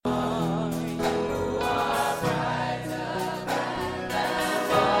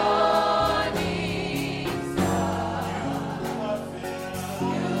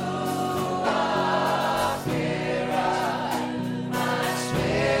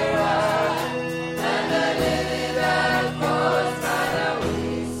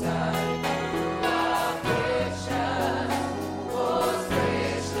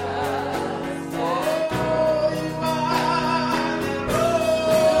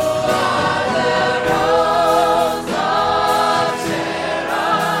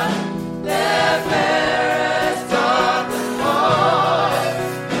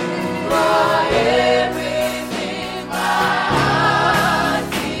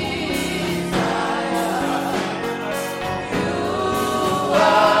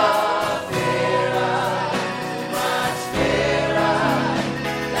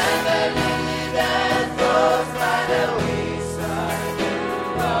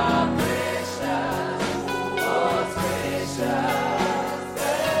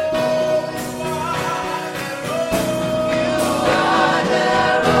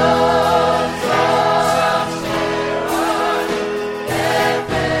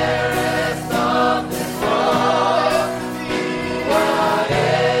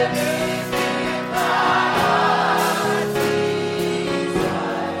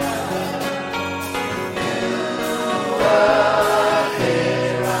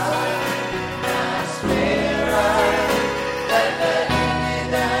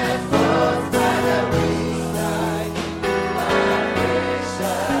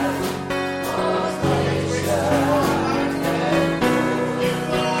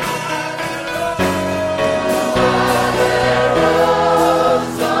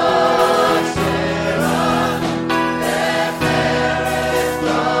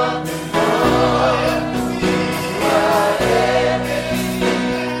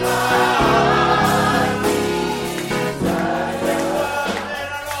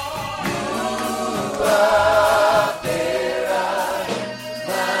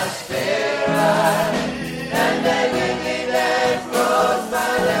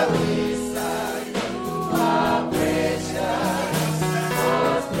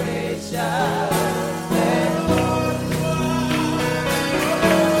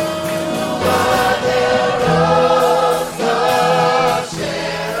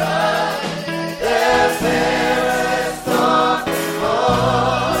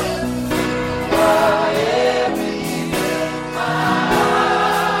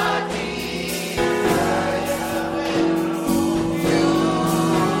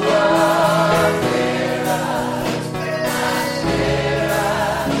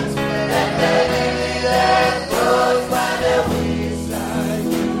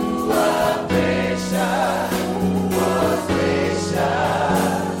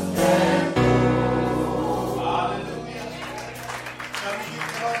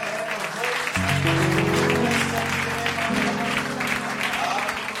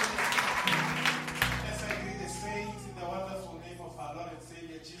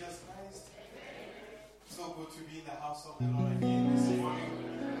Jesus Christ. So good to be in the house of the Lord again this morning.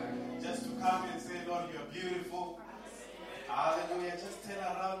 Just to come and say, Lord, you are beautiful. Hallelujah. Just turn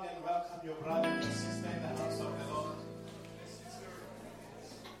around and welcome your brother and your sister in the house of the Lord.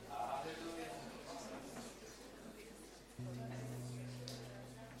 Hallelujah.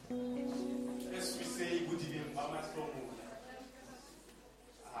 As we say, good evening, Mama Stromo.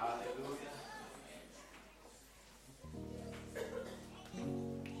 Hallelujah.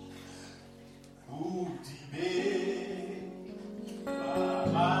 Good evening,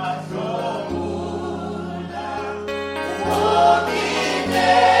 Mama Stromo. Good evening,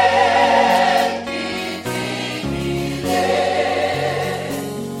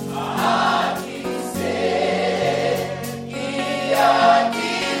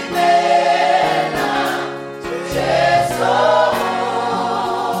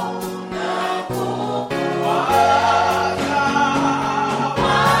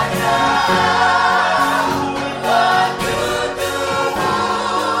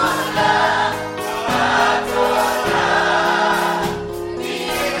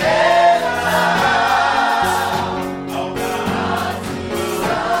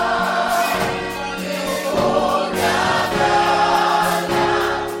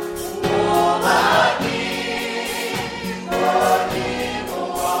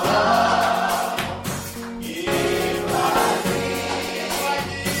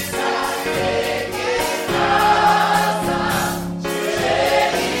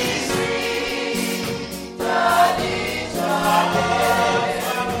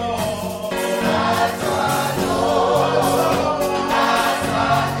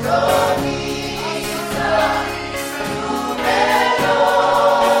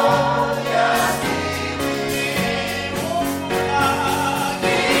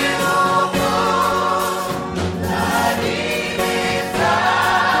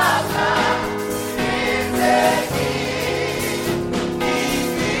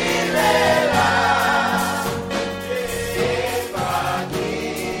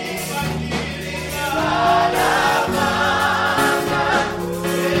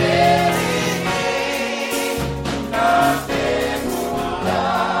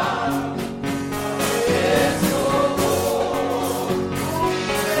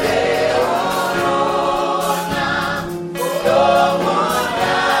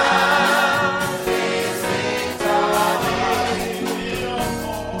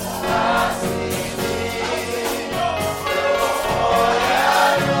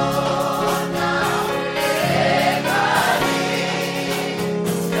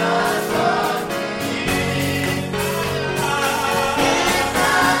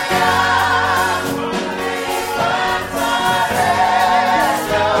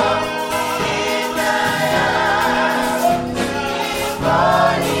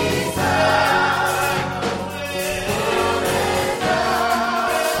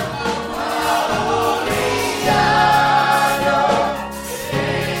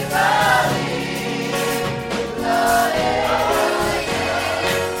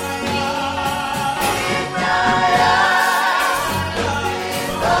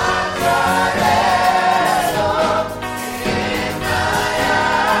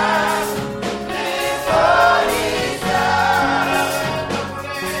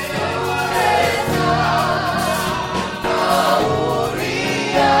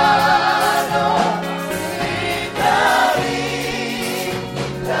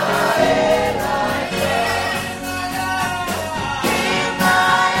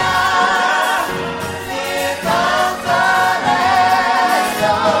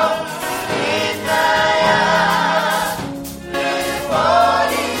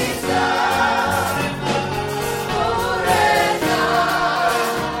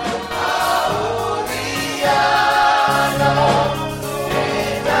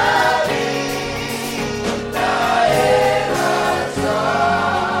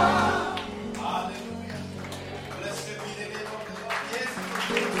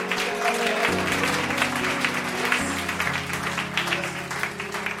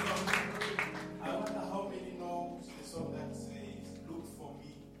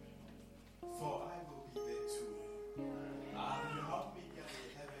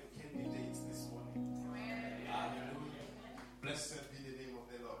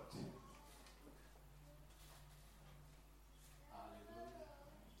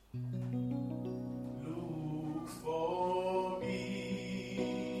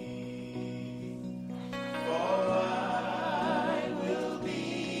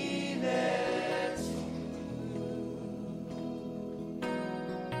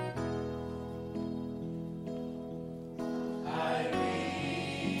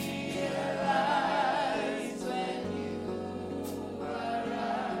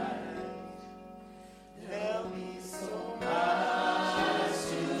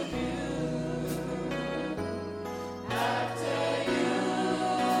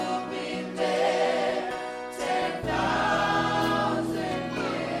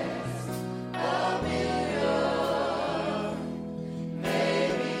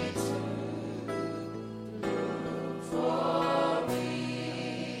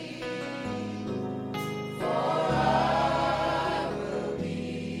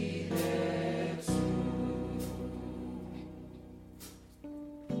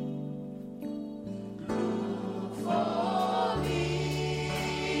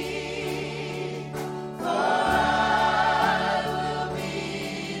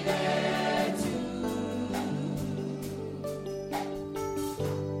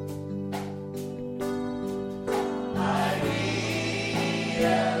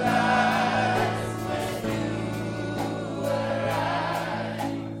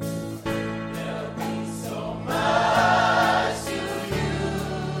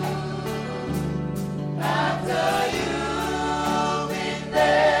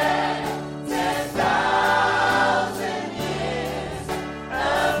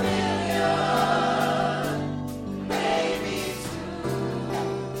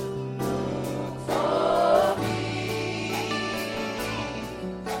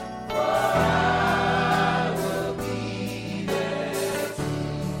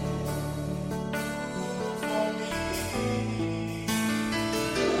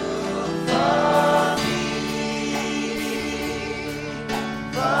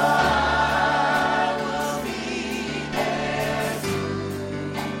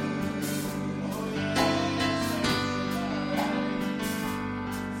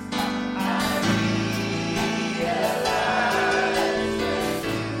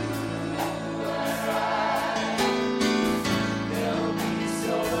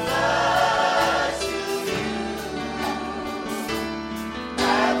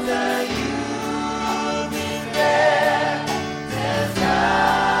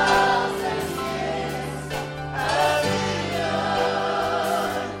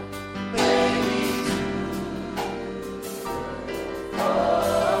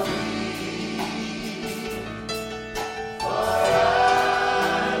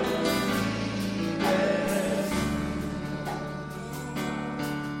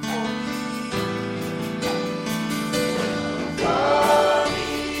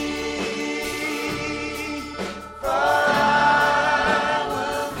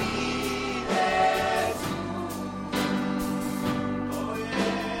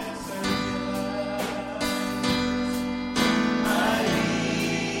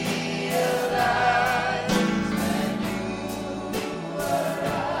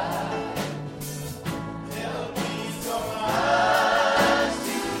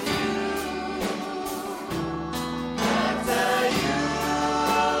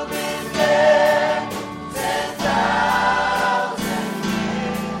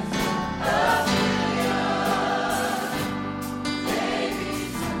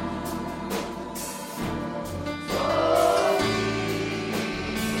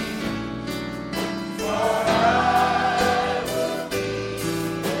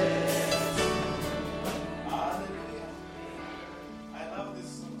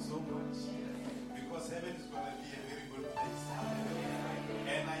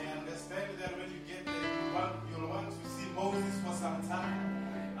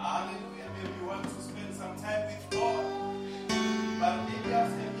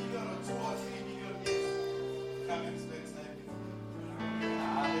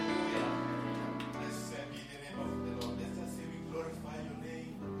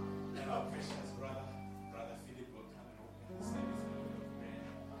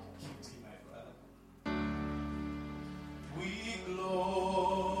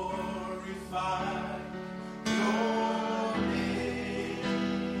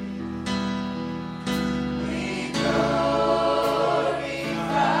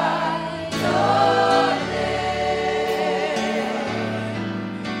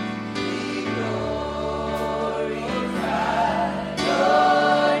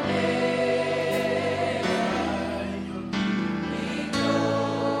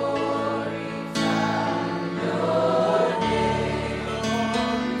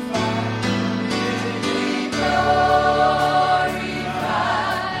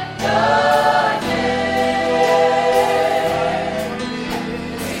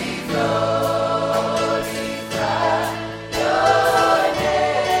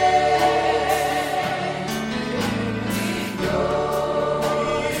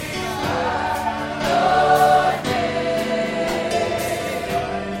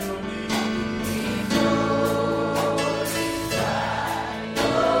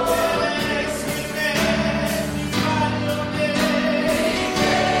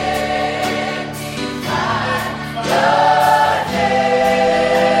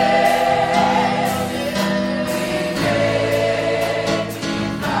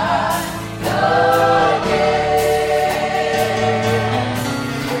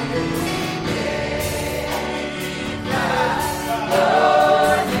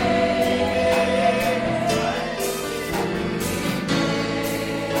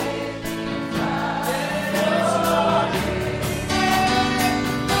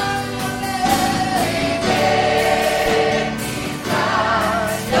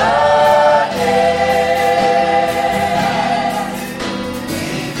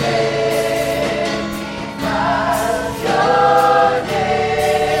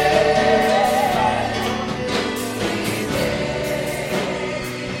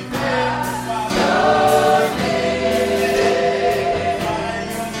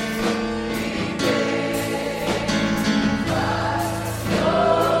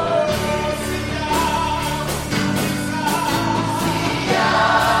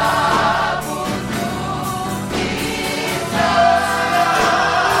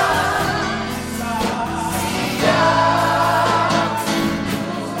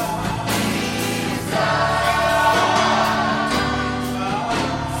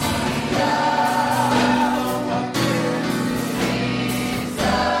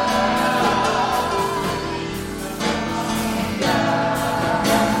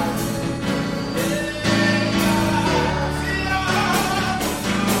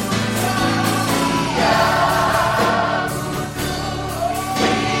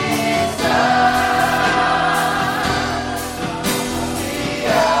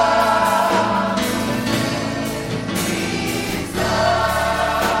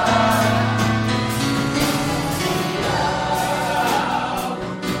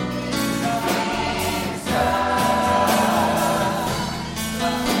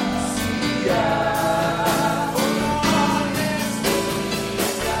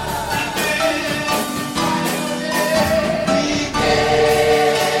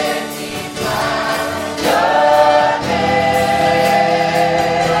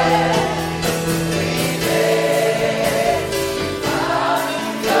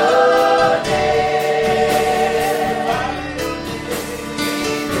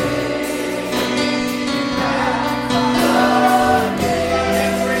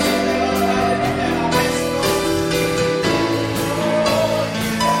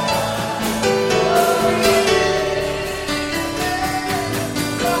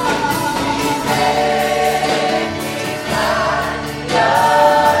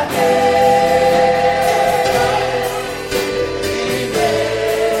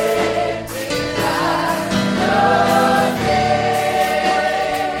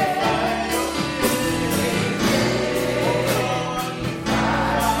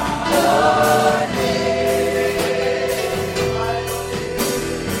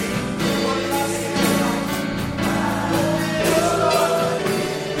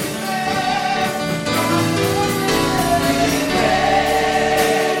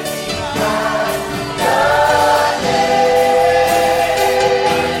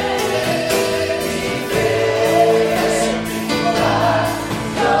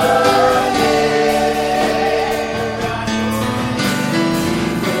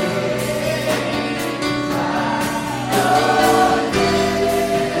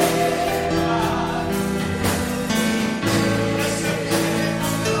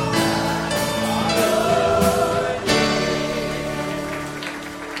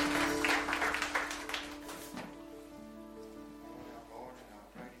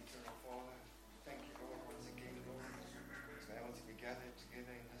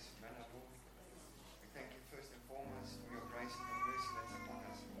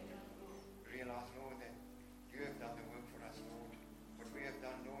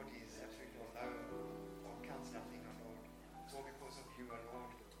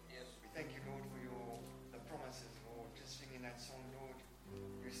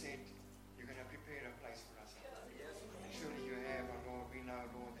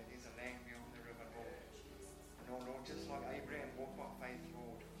 just like Abraham walked by faith,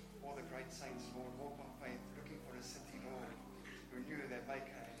 Lord. All the great saints, Lord, walked by faith, looking for a city, Lord, who knew their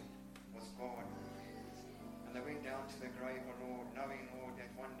maker was God. And they went down to the grave, O Lord, knowing, Lord,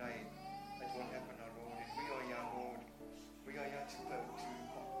 that one day that will happen, O Lord. And we are here, Lord. We are here to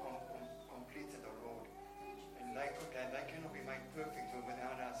complete it, O Lord. And they cannot be made perfect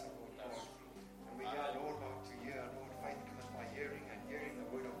without us, O Lord God. And we are, Lord, to hear, Lord, faith cometh by hearing, and hearing the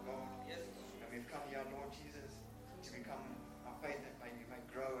word of God. And we've come here, Lord Jesus, to become our faith that may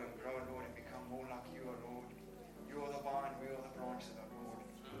grow and grow, Lord, and become more like you, O Lord. You are the vine, we are the branches, O Lord.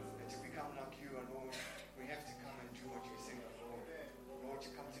 And to become like you, O Lord, we have to come and do what you say, O Lord. Lord,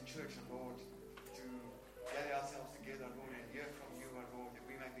 to come to church, O Lord, to gather ourselves together, Lord, and hear from you, O Lord, that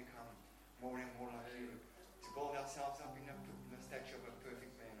we may become more and more like you. To build ourselves up in the stature of a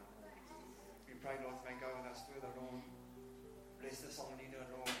perfect man, O Lord. We pray, Lord, may go with us further, Lord. Bless the song leader,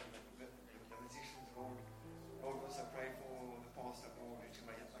 Lord, and the musicians, Lord. Lord, also pray for the pastor, Lord, that you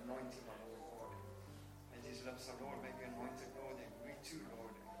may anoint him, O Lord, God. And his lips, O Lord, may be anointed, Lord, and we too,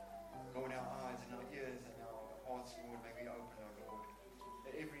 Lord. Lord, our eyes and our ears and our hearts, Lord, may be open, O Lord.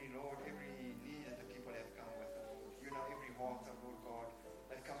 That every need that the people have come with, O Lord. You know every heart, O Lord God.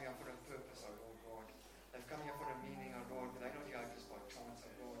 They've come here for a purpose, O Lord God. They've come here for a meaning, O Lord, but they're not here just by chance, O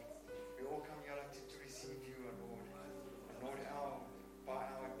Lord. We all come here to receive you, O Lord. And Lord, by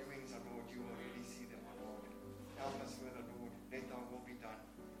our doings, O Lord, you will really see them, O Lord. Help us further, Lord. Let thy will be done.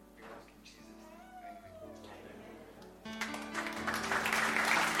 We ask in Jesus' name. Amen.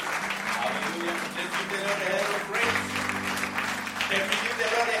 Hallelujah. Let's give the Lord a hand of praise. Can we give the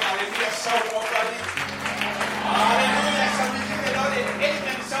Lord a hallelujah shout offering? Hallelujah. Shall we give the Lord an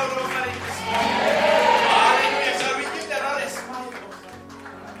amen shout offering this morning? Hallelujah. Shall we give the Lord a smile offering?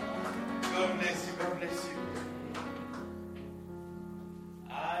 God bless you. God bless you.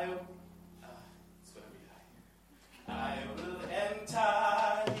 It's going to be high. I will enter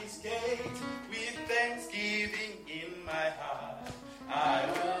his gate with thanksgiving in my heart. I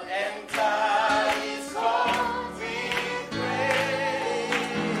will enter his court with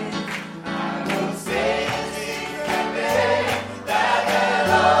praise. I will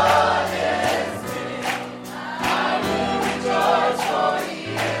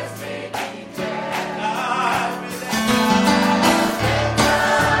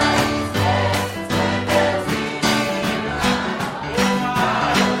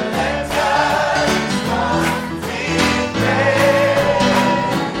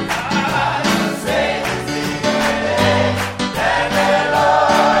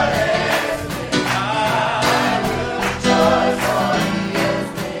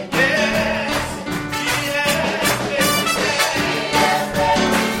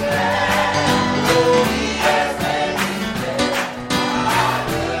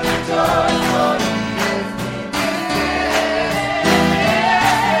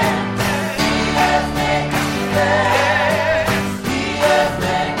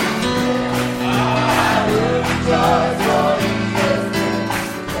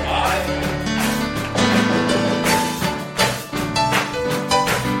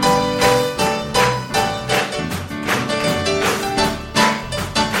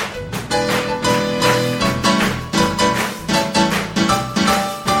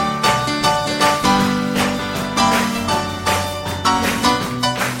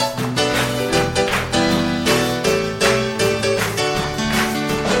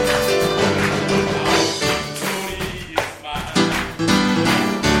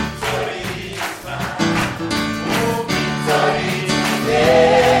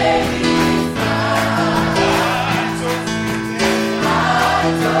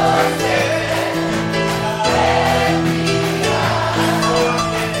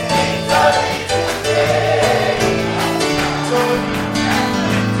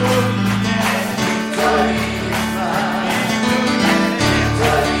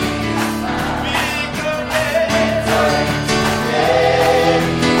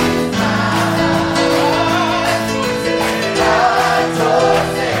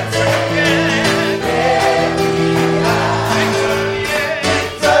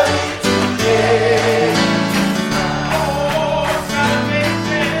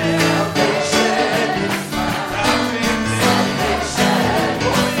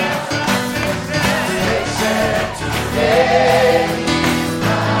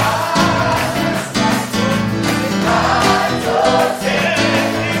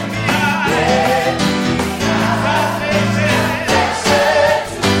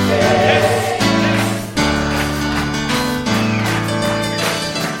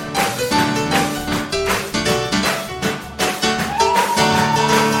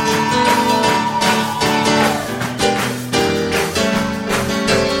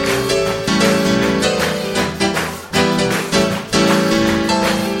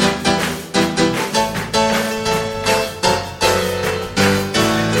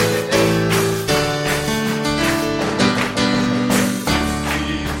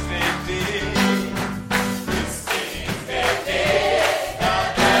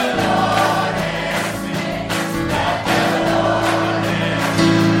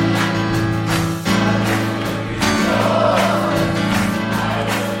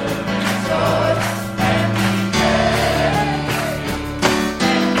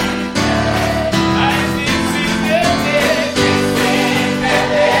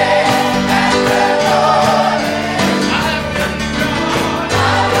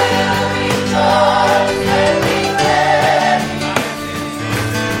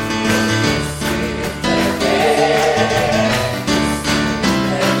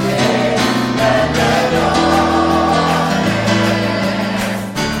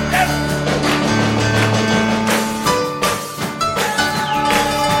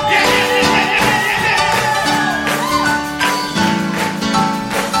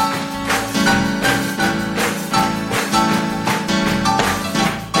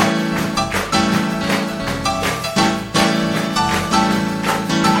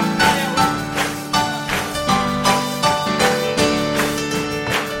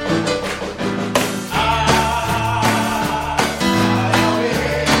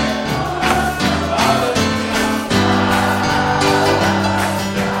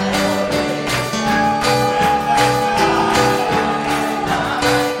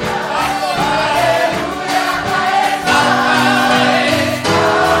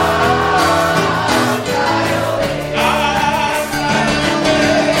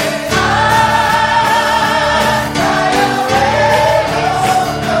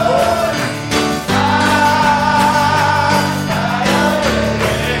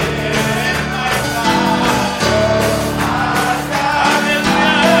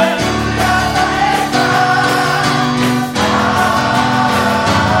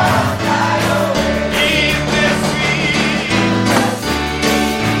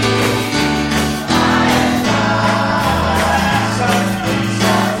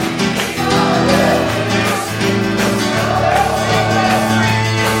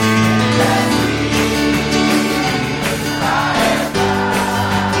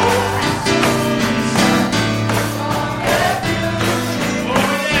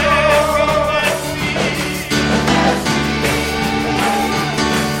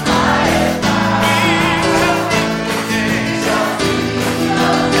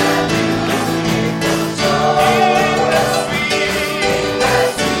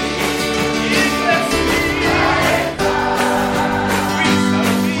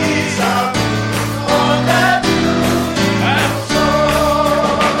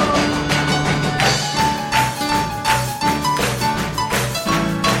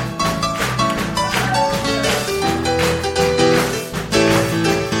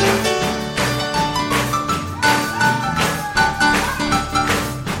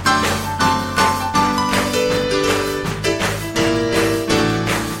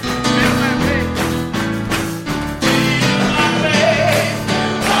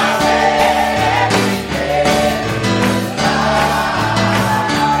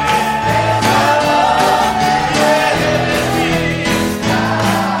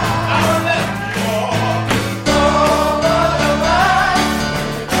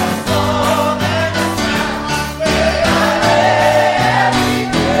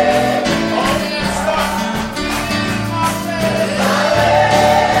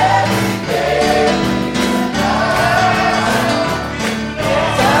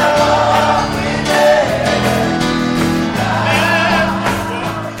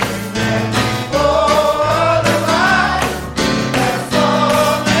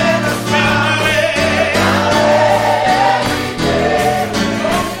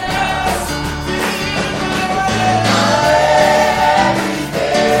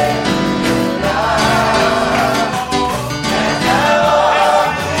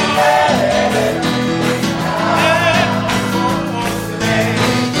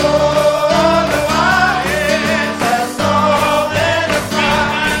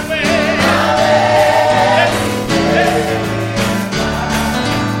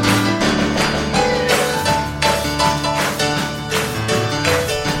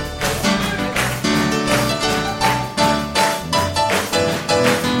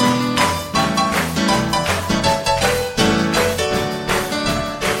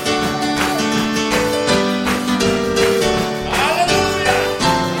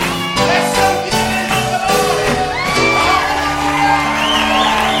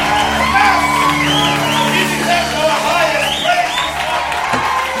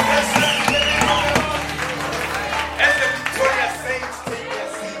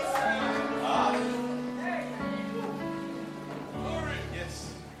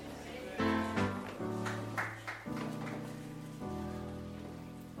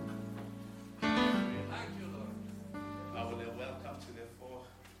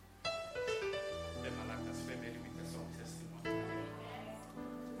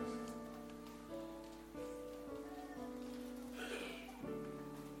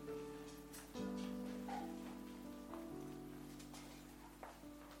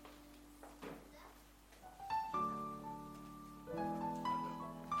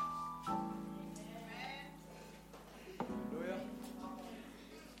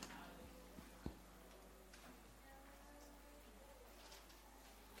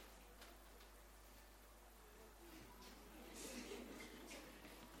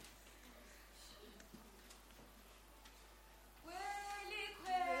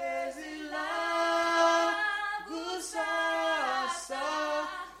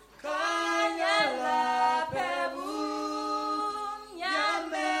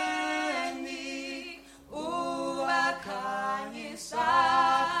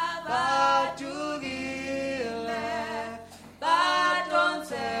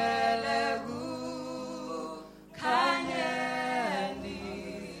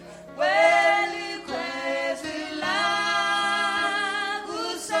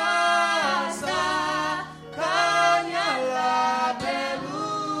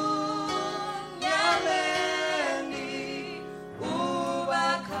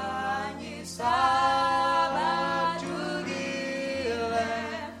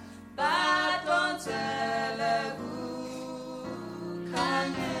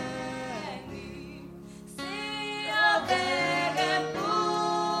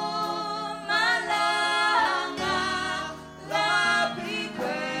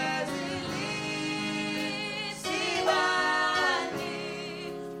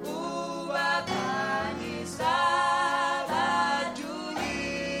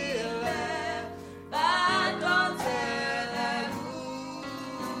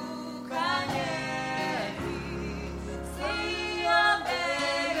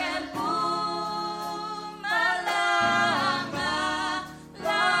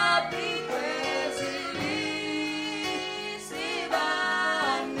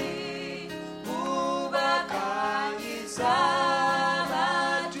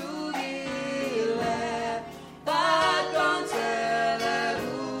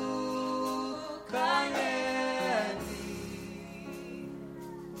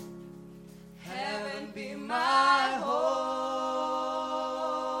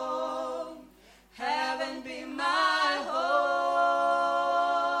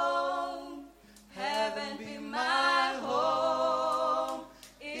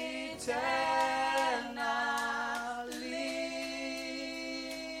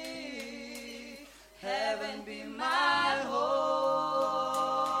Heaven be my home.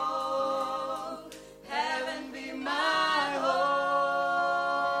 Heaven be my home.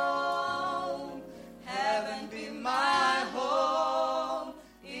 Heaven be my home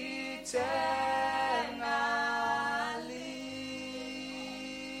eternally.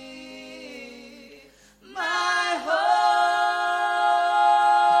 My home.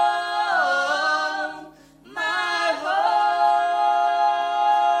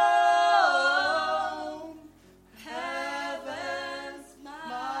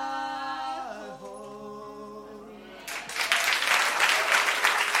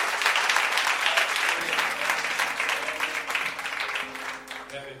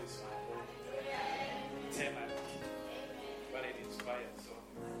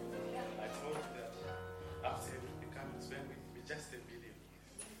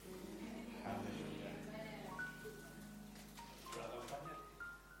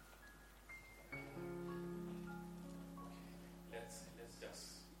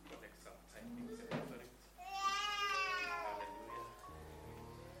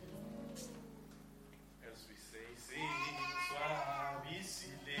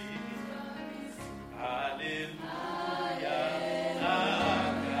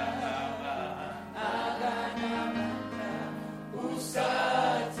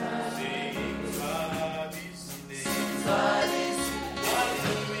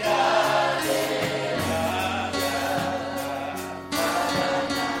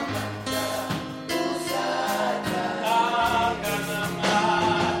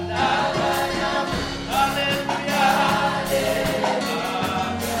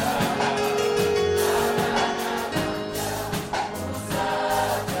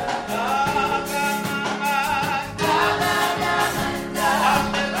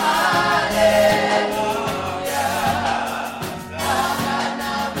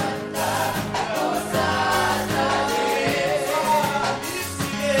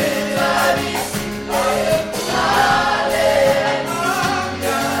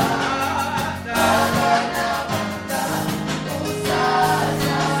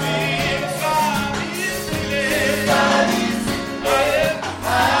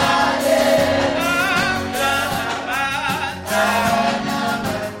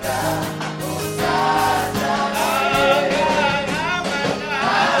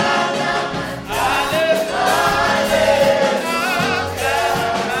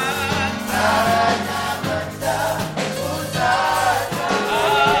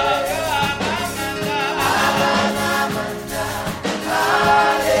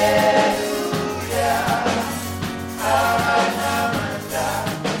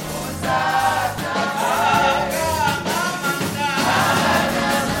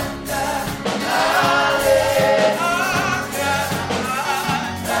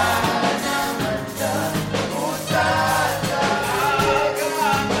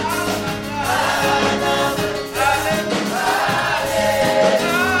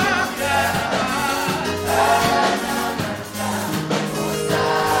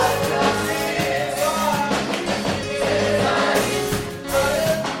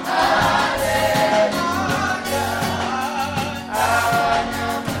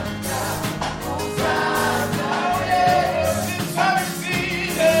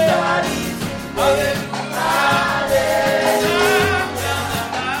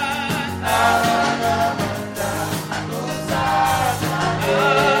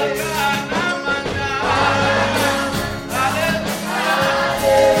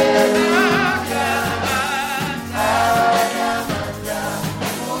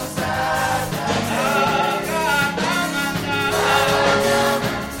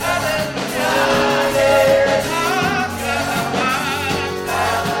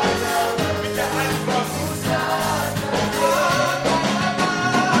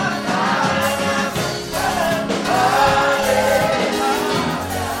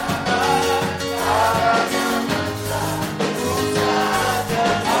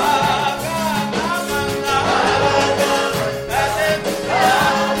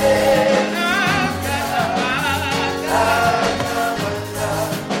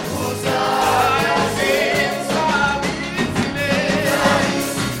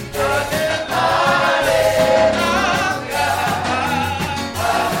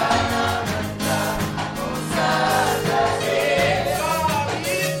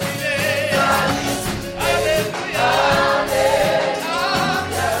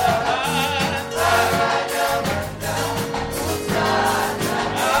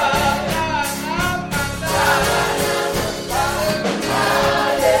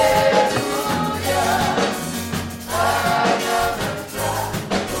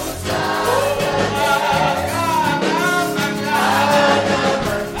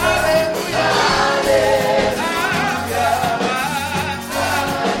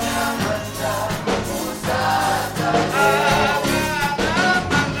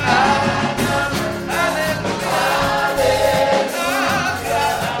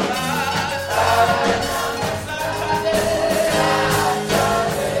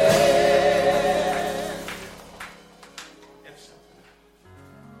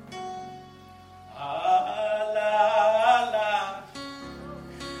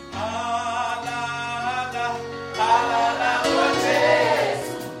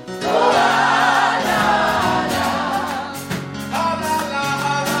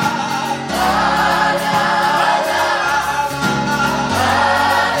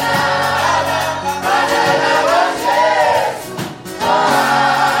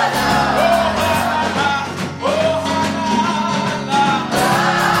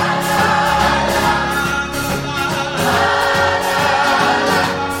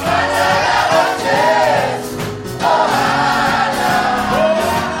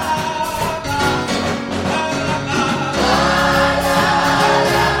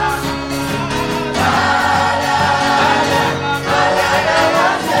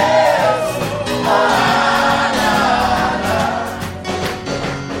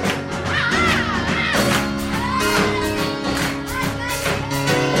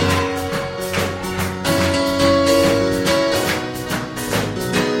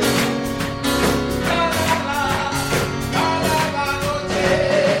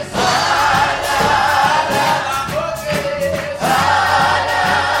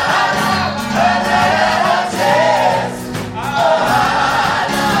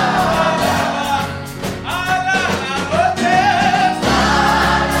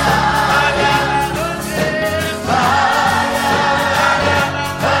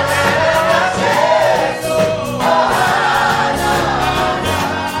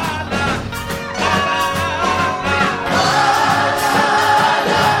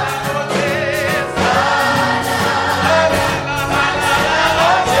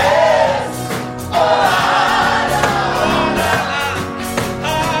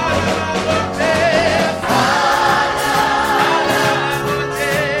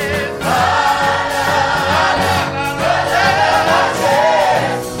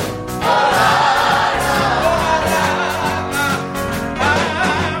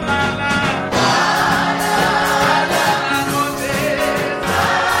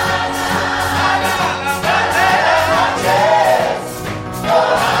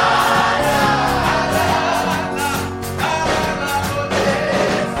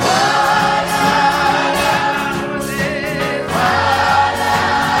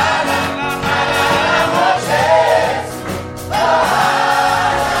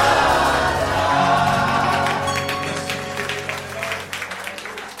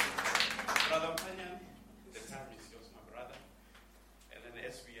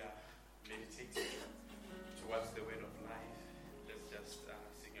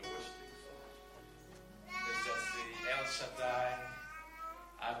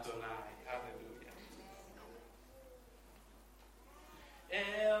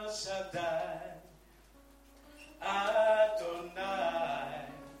 Shaddai, Adonai,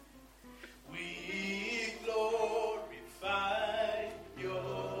 we glorify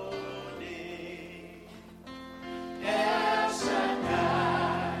your name. El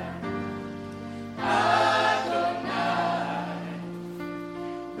Shaddai, Adonai,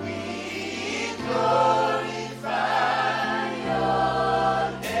 we glorify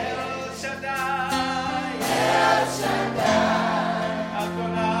your name. El Shaddai,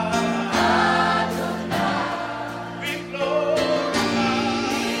 Adonai, we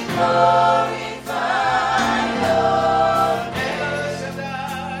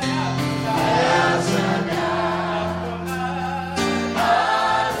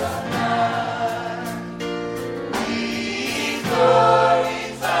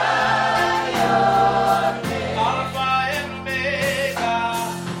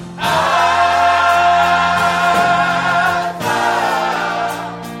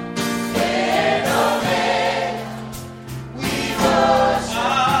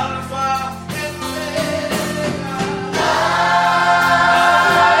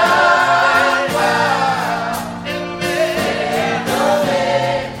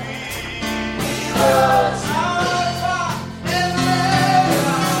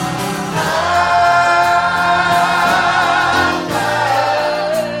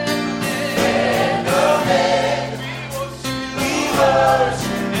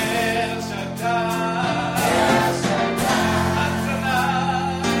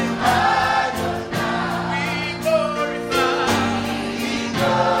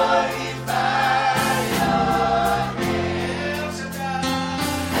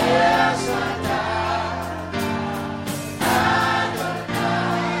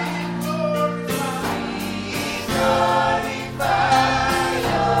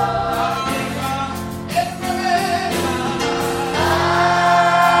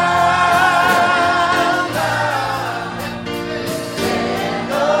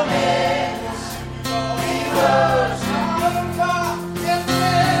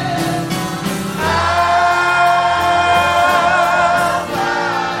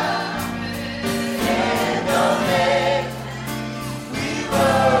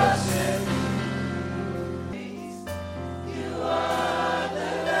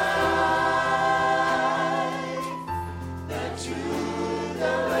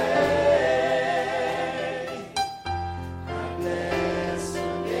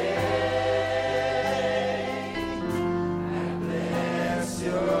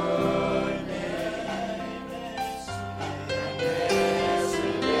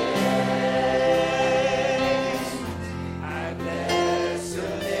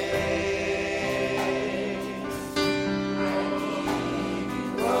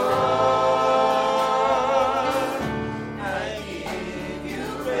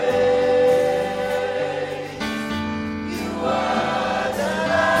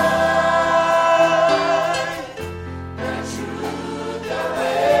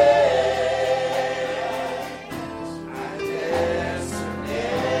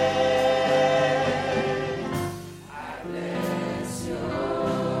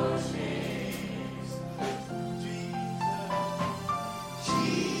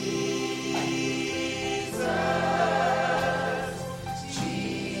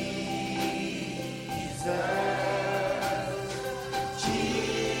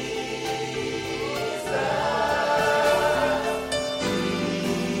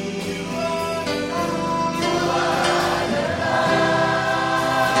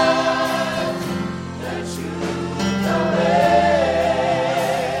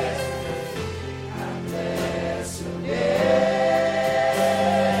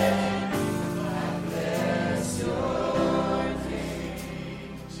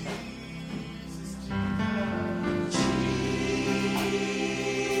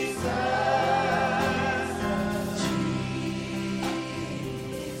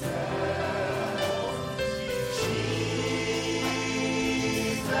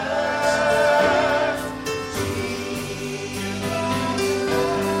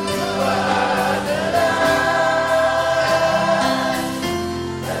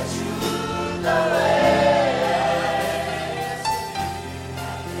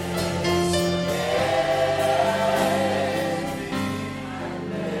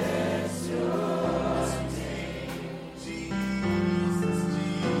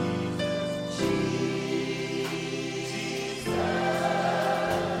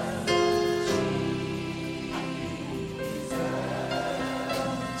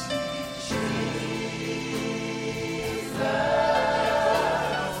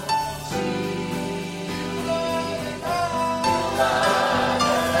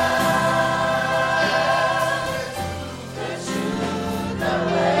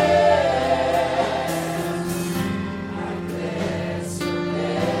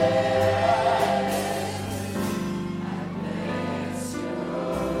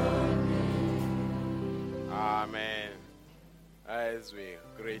as we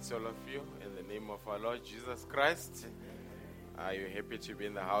greet all of you in the name of our Lord Jesus Christ. Are you happy to be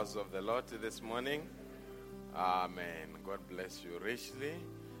in the house of the Lord this morning? Amen. God bless you richly.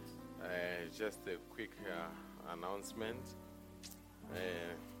 Just a quick announcement.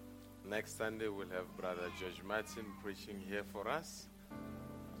 Next Sunday we'll have Brother George Martin preaching here for us.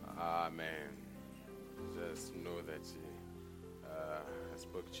 Amen. Just know that I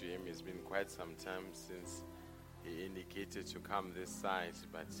spoke to him. It's been quite some time since he indicated to come this side,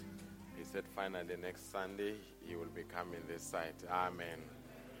 but he said finally next Sunday he will be coming this side. Amen.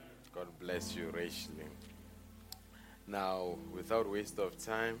 God bless you richly. Now, without waste of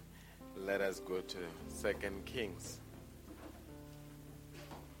time, let us go to 2 Kings.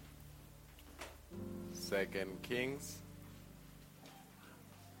 2 Kings.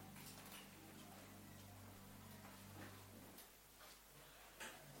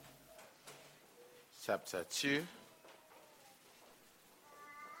 Chapter 2.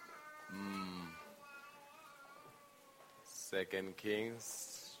 Second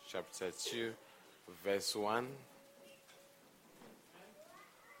Kings, chapter 2, verse 1.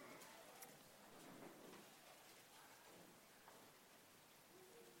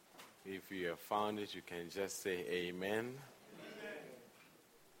 If you have found it, you can just say amen. Amen.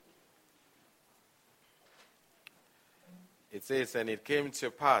 It says, and it came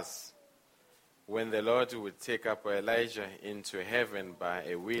to pass, when the Lord would take up Elijah into heaven by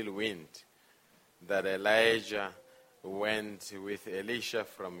a whirlwind, that Elijah went with Elisha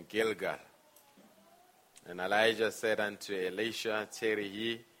from Gilgal. And Elijah said unto Elisha,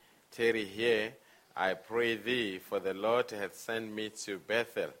 tarry here, I pray thee, for the Lord hath sent me to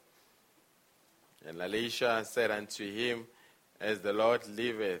Bethel. And Elisha said unto him, as the Lord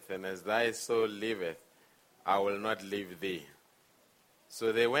liveth, and as thy soul liveth, I will not leave thee.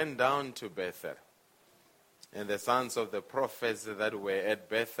 So they went down to Bethel. And the sons of the prophets that were at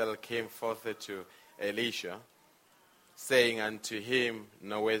Bethel came forth to Elisha, saying unto him,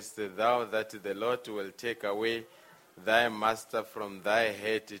 knowest thou that the Lord will take away thy master from thy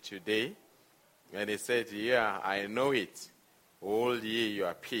head today? And he said, yeah, I know it. Hold ye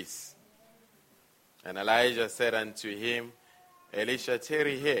your peace. And Elijah said unto him, Elisha,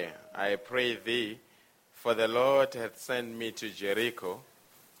 tarry here, I pray thee, for the Lord hath sent me to Jericho.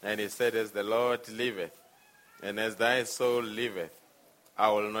 And he said, as the Lord liveth, and as thy soul liveth, I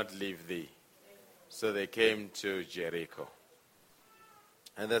will not leave thee. So they came to Jericho.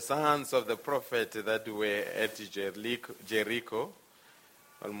 And the sons of the prophet that were at Jericho,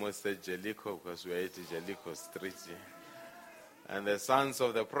 almost at Jericho because we are at Jericho Street. And the sons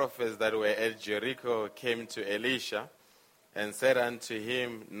of the prophets that were at Jericho came to Elisha and said unto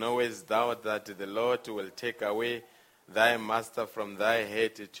him, knowest thou that the Lord will take away thy master from thy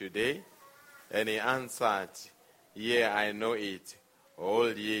head today? And he answered, yea, I know it.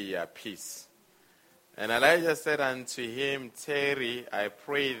 Hold ye your peace. And Elijah said unto him, tarry, I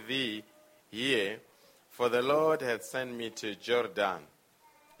pray thee here, for the Lord hath sent me to Jordan.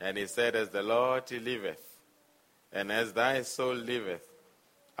 And he said, as the Lord liveth, and as thy soul liveth,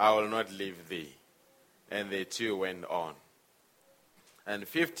 I will not leave thee. And they two went on. And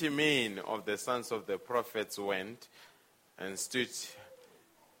 50 men of the sons of the prophets went and stood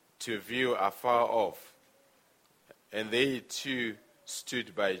to view afar off. And they too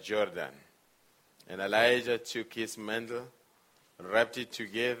stood by Jordan. And Elijah took his mantle, wrapped it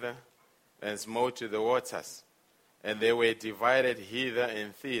together, and smote the waters. And they were divided hither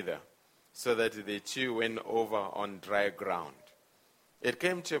and thither, so that the two went over on dry ground. It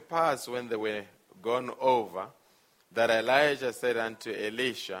came to pass when they were gone over, that Elijah said unto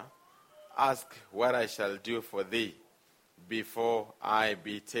Elisha, ask what I shall do for thee, before I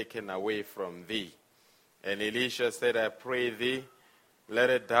be taken away from thee. And Elisha said, I pray thee, let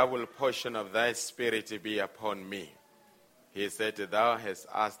a double portion of thy spirit be upon me. He said, thou hast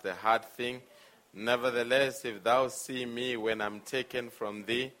asked a hard thing. Nevertheless, if thou see me when I'm taken from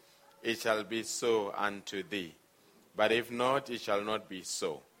thee, it shall be so unto thee. But if not, it shall not be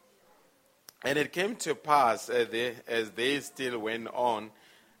so. And it came to pass, as they still went on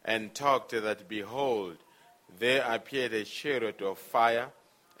and talked, that behold, there appeared a chariot of fire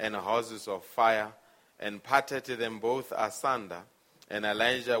and horses of fire, and parted them both asunder. And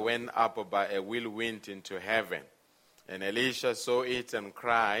Elijah went up by a whirlwind into heaven. And Elisha saw it and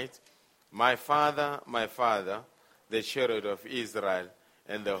cried, my father, the chariot of Israel,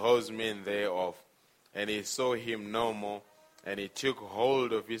 and the horsemen thereof. And he saw him no more, and he took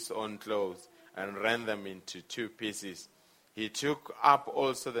hold of his own clothes, and rent them into two pieces. He took up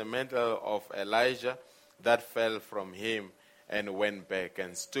also the mantle of Elijah that fell from him, and went back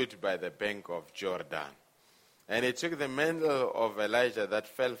and stood by the bank of Jordan. And he took the mantle of Elijah that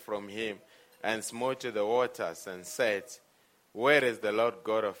fell from him and smote the waters and said, Where is the Lord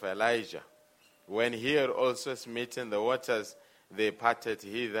God of Elijah? When he had also smitten the waters, they parted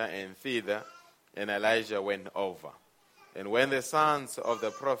hither and thither, and Elijah went over. And when the sons of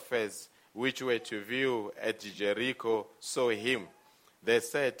the prophets which were to view at Jericho saw him, they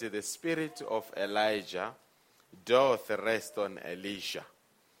said, The spirit of Elijah doth rest on Elisha.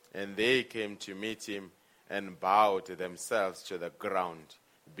 And they came to meet him and bowed themselves to the ground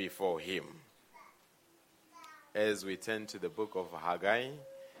before him. As we turn to the book of Haggai,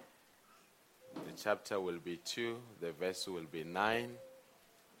 the chapter will be 2, the verse will be 9.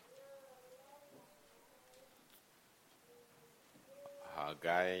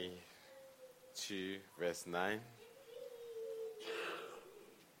 Haggai 2, verse 9.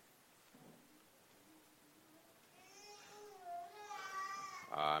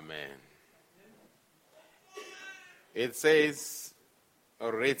 Amen. It says,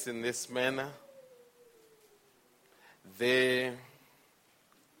 or reads in this manner, the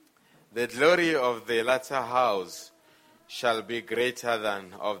glory of the latter house shall be greater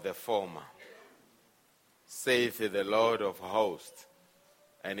than of the former, saith the Lord of hosts.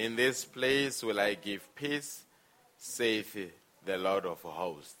 And in this place will I give peace, saith the Lord of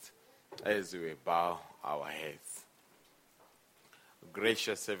hosts, as we bow our heads.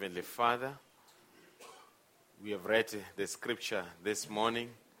 Gracious Heavenly Father, we have read the scripture this morning,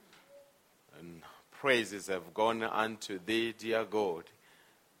 and praises have gone unto thee, dear God,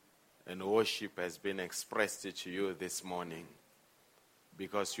 and worship has been expressed to you this morning,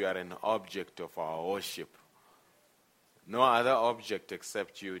 because you are an object of our worship. No other object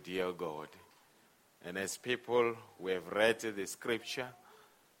except you, dear God. And as people, we have read the scripture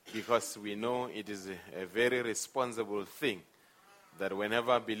because we know it is a very responsible thing that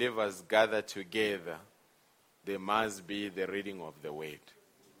whenever believers gather together, there must be the reading of the word.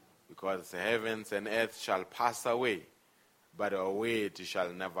 Because the heavens and earth shall pass away, but our word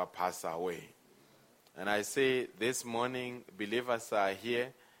shall never pass away. And I say this morning, believers are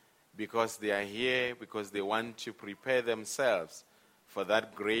here because they are here because they want to prepare themselves for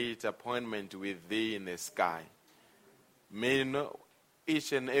that great appointment with thee in the sky. May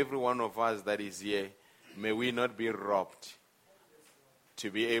each and every one of us that is here, may we not be robbed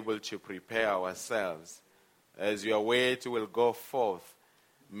to be able to prepare ourselves. As your word will go forth,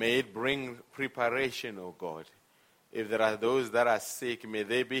 may it bring preparation, O God. If there are those that are sick, may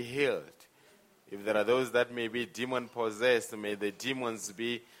they be healed. If there are those that may be demon-possessed, may the demons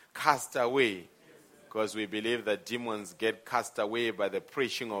be cast away. Because we believe that demons get cast away by the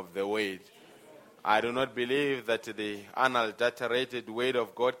preaching of the word. I do not believe that the unadulterated word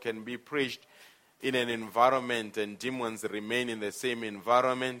of God can be preached in an environment and demons remain in the same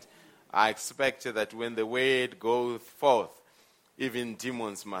environment. I expect that when the word goes forth, even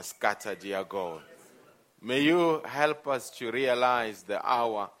demons must scatter, dear God. May you help us to realize the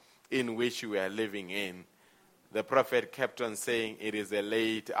hour in which we are living in. The prophet kept on saying it is a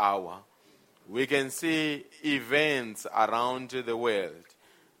late hour. We can see events around the world.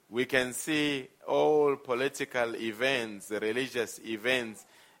 We can see all political events, religious events,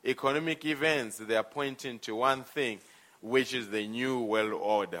 economic events. They are pointing to one thing, which is the new world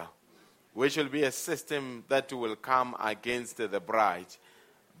order, which will be a system that will come against the bride.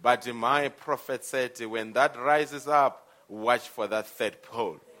 But my prophet said, when that rises up, watch for that third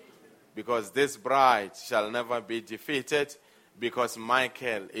pole. Because this bride shall never be defeated, because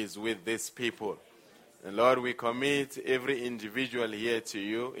Michael is with these people. And Lord, we commit every individual here to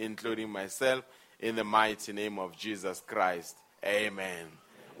you, including myself, in the mighty name of Jesus Christ. Amen.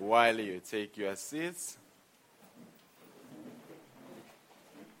 While you take your seats.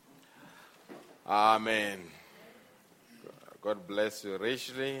 Amen. God bless you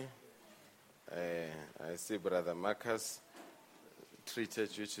richly. I see Brother Marcus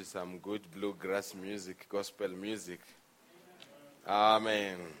treated you to some good bluegrass music, gospel music.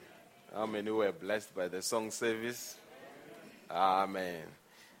 Amen. How many were blessed by the song service? Amen.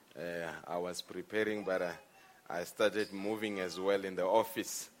 I was preparing, but I started moving as well in the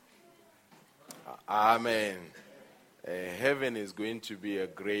office. Amen. Heaven is going to be a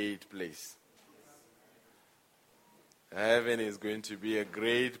great place. Heaven is going to be a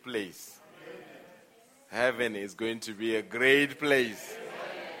great place. Heaven is going to be a great place.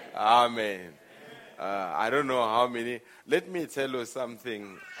 Amen. I don't know how many. Let me tell you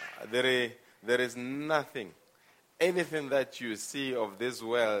something. There is nothing, anything that you see of this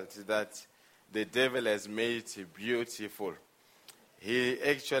world that the devil has made beautiful. He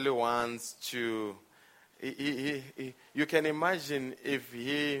actually wants to. You can imagine if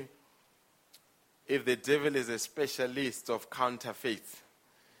if the devil is a specialist of counterfeits,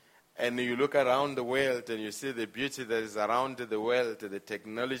 and you look around the world and you see the beauty that is around the world, the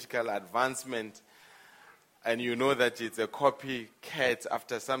technological advancement, and you know that it's a copycat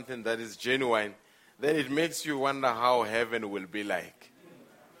after something that is genuine, then it makes you wonder how heaven will be like.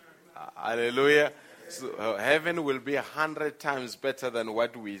 Hallelujah. So heaven will be 100 times better than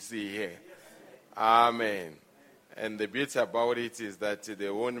what we see here. Amen. And the beauty about it is that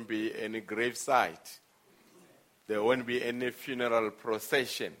there won't be any gravesite. There won't be any funeral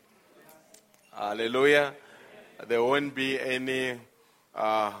procession. Hallelujah. There won't be any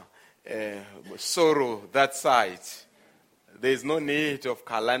sorrow that side. There is no need of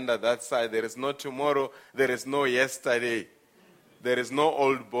calendar that side. There is no tomorrow. There is no yesterday. There is no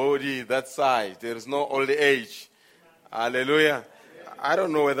old body that side. There is no old age. Hallelujah. I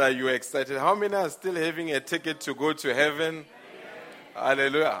don't know whether you're excited. How many are still having a ticket to go to heaven?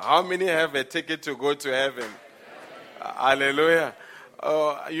 Hallelujah. How many have a ticket to go to heaven? Hallelujah.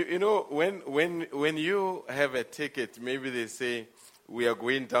 You know, when you have a ticket, maybe they say, we are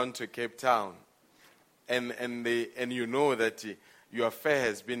going down to Cape Town. And you know that your fare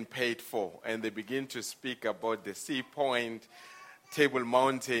has been paid for. And they begin to speak about the Sea Point, Table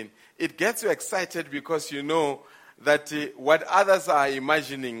Mountain. It gets you excited because you know that what others are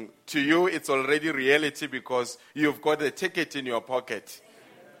imagining, to you it's already reality because you've got a ticket in your pocket.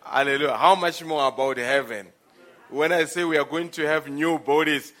 Hallelujah. How much more about heaven? When I say we are going to have new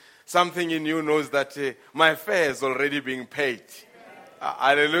bodies, something in you knows that my fare is already being paid.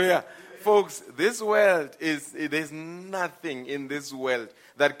 Hallelujah. Folks, this world there's nothing in this world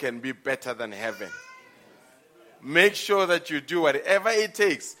that can be better than heaven. Make sure that you do whatever it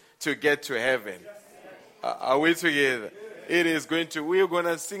takes to get to heaven. Are we together? We're going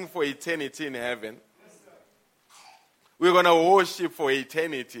to sing for eternity in heaven. We're going to worship for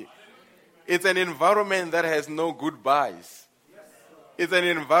eternity. It's an environment that has no goodbyes. It's an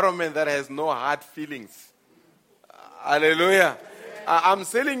environment that has no hard feelings. Hallelujah. I'm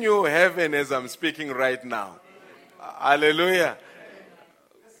telling you heaven as I'm speaking right now. Hallelujah.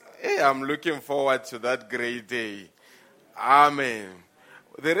 Hey, I'm looking forward to that great day. Amen.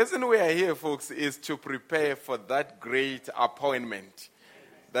 The reason we are here, folks, is to prepare for that great appointment.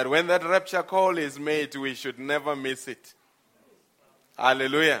 That when that rapture call is made, we should never miss it.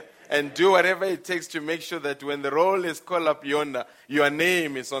 Hallelujah. And do whatever it takes to make sure that when the roll is called up yonder, your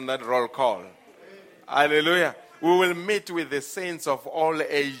name is on that roll call. Hallelujah. We will meet with the saints of all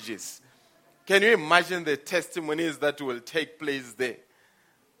ages. Can you imagine the testimonies that will take place there?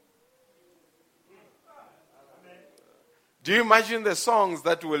 Do you imagine the songs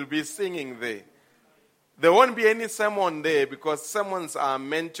that we'll be singing there? There won't be any sermon there because sermons are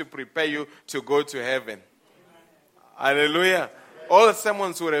meant to prepare you to go to heaven. Hallelujah. All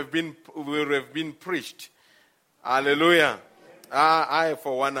sermons would have been preached. Hallelujah. I,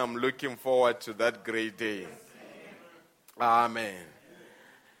 for one, am looking forward to that great day. Amen.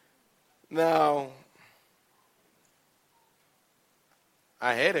 Now,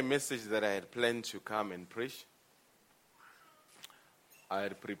 I had a message that I had planned to come and preach. I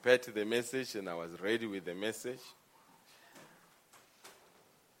had prepared the message and I was ready with the message.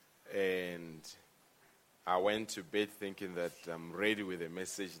 And I went to bed thinking that I'm ready with the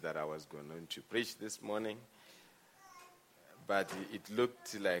message that I was going to preach this morning. But it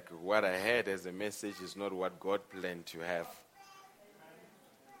looked like what I had as a message is not what God planned to have.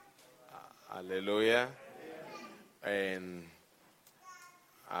 Hallelujah. And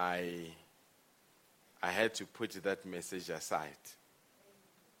I had to put that message aside.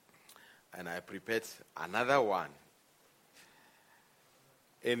 And I prepared another one.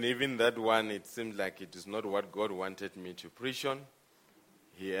 And even that one, it seemed like it is not what God wanted me to preach on.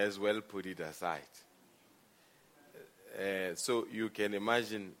 He as well put it aside. So you can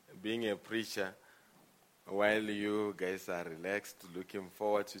imagine being a preacher while you guys are relaxed, looking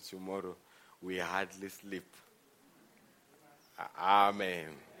forward to tomorrow. We hardly sleep. Amen.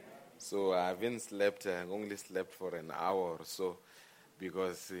 So I haven't slept. I only slept for an hour or so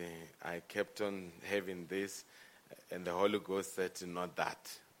because I kept on having this, and the Holy Ghost said not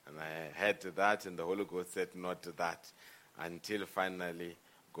that. And I had that, and the Holy Ghost said not that. Until finally,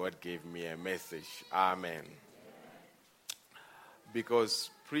 God gave me a message. Amen. Because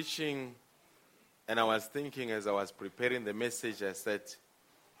preaching, and I was thinking as I was preparing the message, I said,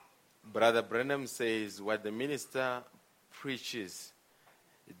 Brother Branham says what the minister preaches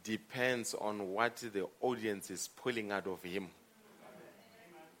depends on what the audience is pulling out of him.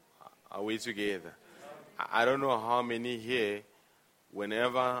 Are we together? I don't know how many here,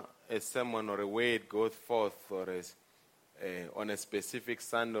 whenever a sermon or a word goes forth or on a specific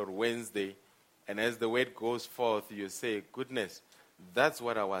Sunday or Wednesday, And as the word goes forth, you say, goodness, that's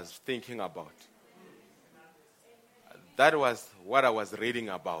what I was thinking about. That was what I was reading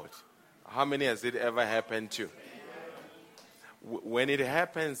about. How many has it ever happened to? When it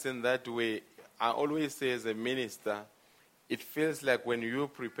happens in that way, I always say as a minister, it feels like when you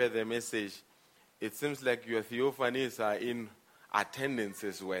prepare the message, it seems like your theophanies are in attendance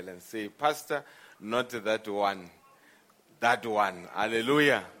as well and say, Pastor, not that one. That one.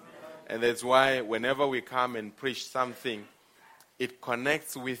 Hallelujah. And that's why whenever we come and preach something, it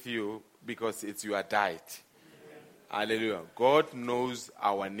connects with you because it's your diet. Hallelujah. God knows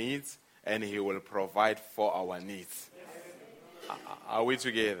our needs and He will provide for our needs. Are we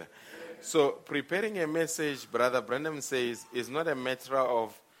together? So preparing a message, Brother Branham says, is not a matter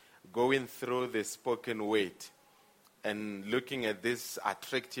of going through the spoken word and looking at this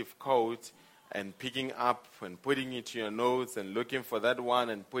attractive quote and picking up and putting it to your notes and looking for that one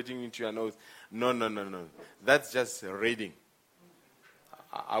and putting it to your notes. No. That's just reading.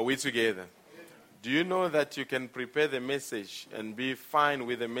 Are we together? Do you know that you can prepare the message and be fine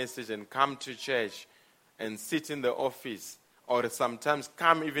with the message and come to church and sit in the office or sometimes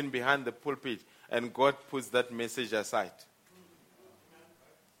come even behind the pulpit and God puts that message aside?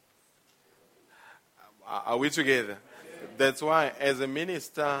 Are we together? That's why as a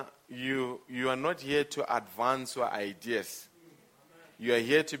minister, you are not here to advance your ideas. You are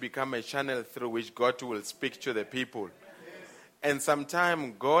here to become a channel through which God will speak to the people. And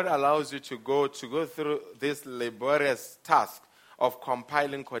sometimes God allows you to go through this laborious task of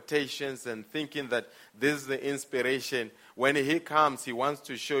compiling quotations and thinking that this is the inspiration. When He comes, He wants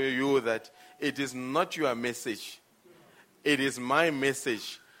to show you that it is not your message. It is my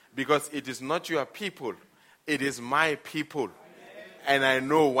message. Because it is not your people. It is my people. And I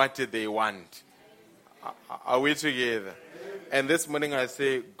know what they want. Are we together? And this morning I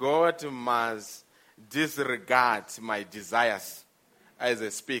say, God must disregard my desires as a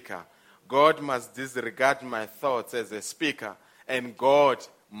speaker. God must disregard my thoughts as a speaker. And God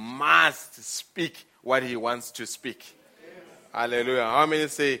must speak what He wants to speak. Hallelujah. How many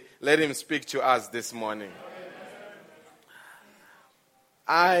say, let Him speak to us this morning?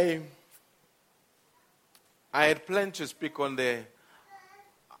 I had planned to speak on the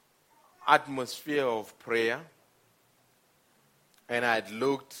atmosphere of prayer. And I had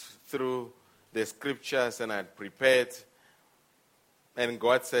looked through the scriptures and I had prepared. And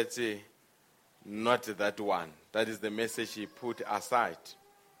God said, not that one. That is the message He put aside.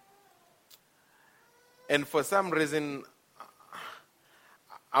 And for some reason,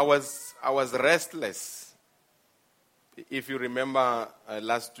 I was restless. If you remember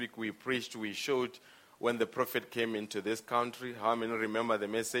last week we preached, we showed when the prophet came into this country. How many remember the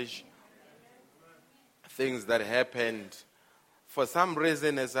message? Things that happened. For some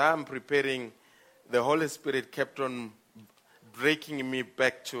reason, as I'm preparing, the Holy Spirit kept on breaking me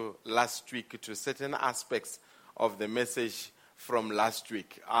back to last week, to certain aspects of the message from last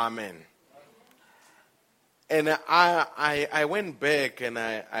week. Amen. And I went back and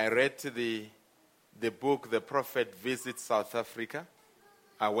I read the book, The Prophet Visits South Africa.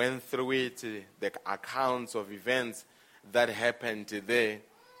 I went through it, the accounts of events that happened there.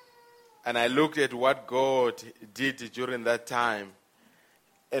 And I looked at what God did during that time.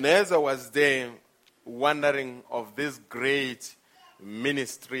 And as I was there, wondering of this great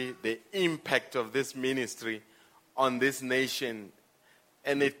ministry, the impact of this ministry on this nation.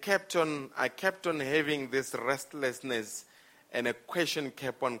 And I kept on having this restlessness, and a question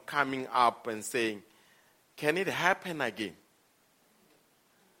kept on coming up and saying, can it happen again?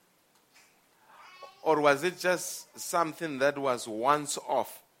 Or was it just something that was once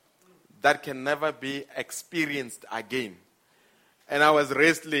off, that can never be experienced again? And I was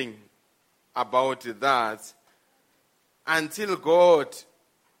wrestling about that until God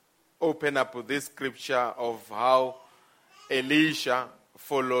opened up this scripture of how Elisha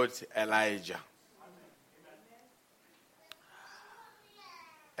followed Elijah.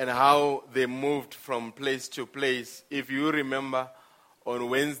 And how they moved from place to place. If you remember, on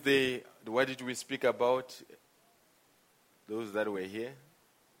Wednesday, what did we speak about? Those that were here.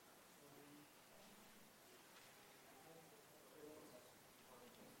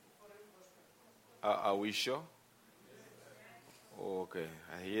 Are we sure? Oh, okay.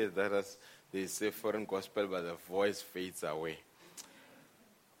 I hear that as they say foreign gospel, but the voice fades away.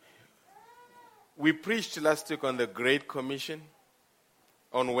 We preached last week on the Great Commission.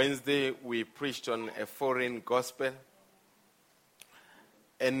 On Wednesday, we preached on a foreign gospel.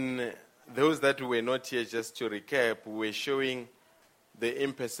 And those that were not here, just to recap, we were showing the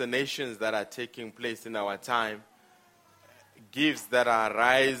impersonations that are taking place in our time, gifts that are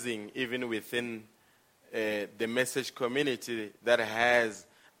rising even within the message community that has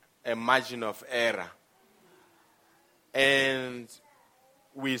a margin of error. And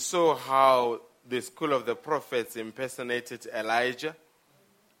we saw how the school of the prophets impersonated Elijah.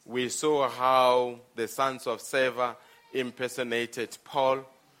 We saw how the sons of Sceva impersonated Paul.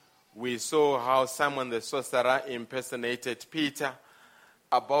 We saw how Simon the sorcerer impersonated Peter.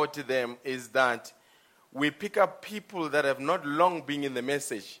 About them is that we pick up people that have not long been in the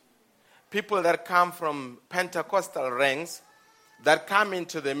message. People that come from Pentecostal ranks, that come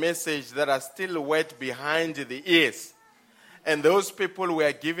into the message that are still wet behind the ears. And those people, we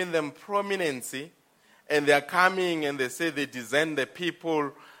are giving them prominency, and they are coming and they say they discern the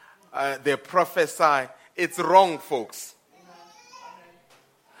people, they prophesy. It's wrong, folks.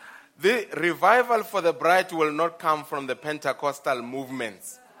 The revival for the bride will not come from the Pentecostal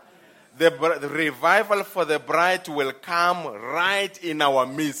movements. The revival for the bride will come right in our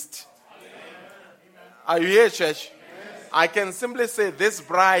midst. Are you here, church? I can simply say this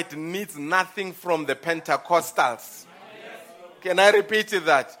bride needs nothing from the Pentecostals. Can I repeat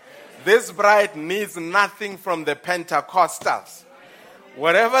that? This bride needs nothing from the Pentecostals.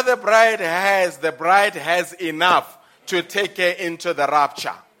 Whatever the bride has enough to take her into the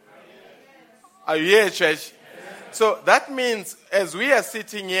rapture. Are you here, church? So that means as we are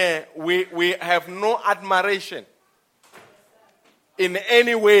sitting here, we have no admiration in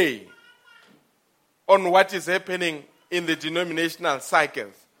any way on what is happening in the denominational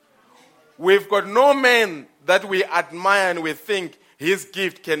cycles. We've got no man that we admire and we think his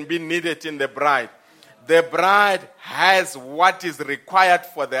gift can be needed in the bride. The bride has what is required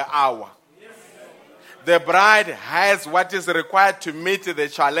for the hour. The bride has what is required to meet the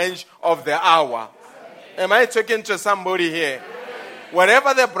challenge of the hour. Am I talking to somebody here?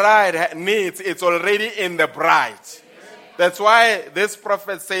 Whatever the bride needs, it's already in the bride. That's why this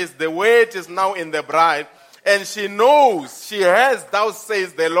prophet says the weight is now in the bride, and she knows, she has, thou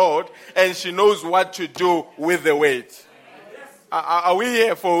says the Lord, and she knows what to do with the weight. Are we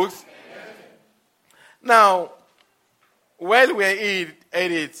here, folks? Now, while we're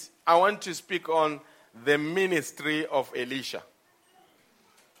at it, I want to speak on the ministry of Elisha.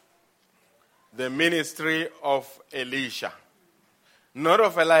 The ministry of Elisha. Not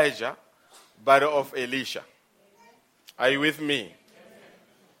of Elijah, but of Elisha. Are you with me?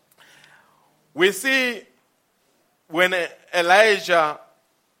 We see when Elijah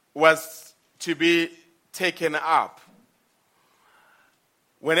was to be taken up,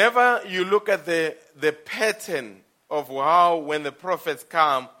 whenever you look at the pattern of how when the prophets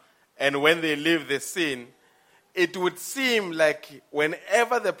come and when they leave the scene, it would seem like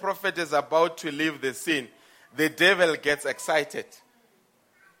whenever the prophet is about to leave the scene, the devil gets excited.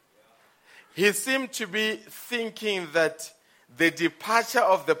 He seemed to be thinking that the departure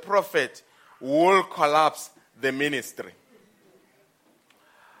of the prophet will collapse the ministry.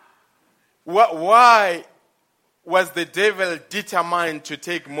 Why was the devil determined to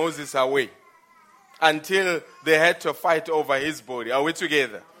take Moses away until they had to fight over his body? Are we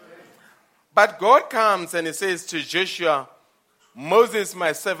together? But God comes and he says to Joshua, Moses,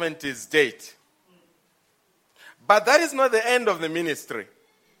 my servant, is dead. But that is not the end of the ministry.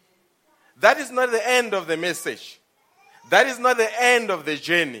 That is not the end of the message. That is not the end of the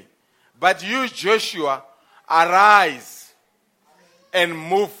journey. But you, Joshua, arise and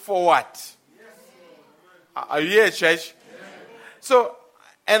move forward. Are you here, church? So,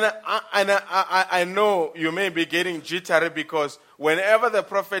 I know you may be getting jittery because whenever the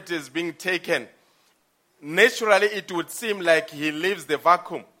prophet is being taken, naturally it would seem like he leaves the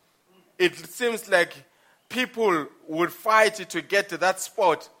vacuum. It seems like people would fight to get to that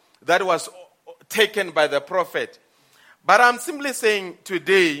spot that was taken by the prophet. But I'm simply saying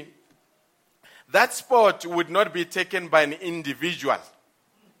today, that spot would not be taken by an individual.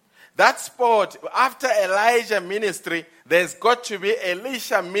 That spot, after Elijah ministry, there's got to be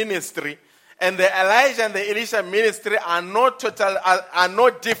Elisha ministry. And the Elijah and the Elisha ministry are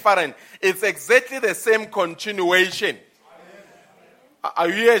not different. It's exactly the same continuation. Are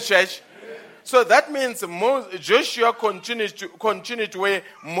you here, church? So that means Joshua continued where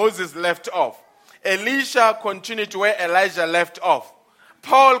Moses left off. Elisha continued where Elijah left off.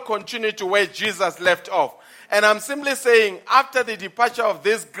 Paul continued to where Jesus left off. And I'm simply saying, after the departure of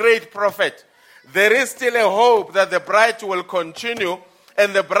this great prophet, there is still a hope that the bride will continue,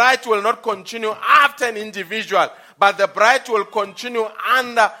 and the bride will not continue after an individual, but the bride will continue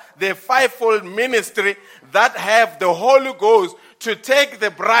under the fivefold ministry that have the Holy Ghost to take the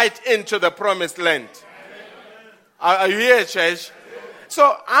bride into the promised land. Are you here, church?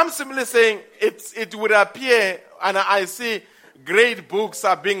 So I'm simply saying it would appear and I see great books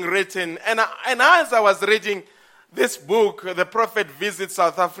are being written. And as I was reading this book, The Prophet Visits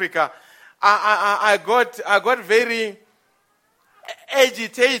South Africa, I got very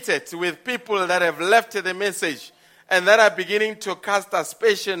agitated with people that have left the message and that are beginning to cast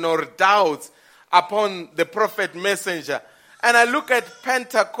aspersion or doubts upon the prophet messenger. And I look at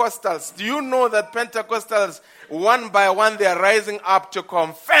Pentecostals. Do you know that Pentecostals, one by one, they are rising up to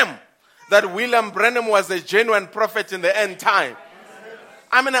confirm that William Branham was a genuine prophet in the end time?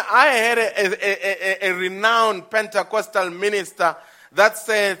 I mean, I had a renowned Pentecostal minister that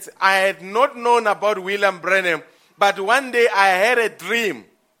said, I had not known about William Branham, but one day I had a dream.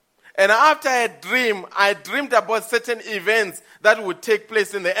 And after I dreamed about certain events that would take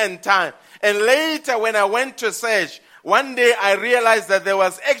place in the end time. And later when I went to search, one day I realized that there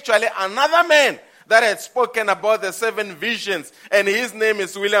was actually another man that had spoken about the 7 visions, and his name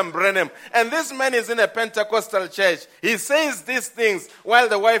is William Branham. And this man is in a Pentecostal church. He says these things while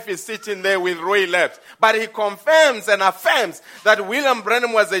the wife is sitting there with Roy Labs. But he confirms and affirms that William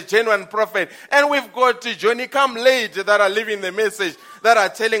Branham was a genuine prophet. And we've got Johnny Come Late that are living the message, that are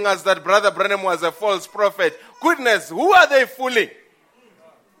telling us that Brother Branham was a false prophet. Goodness, who are they fooling?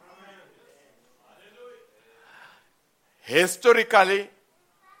 Historically,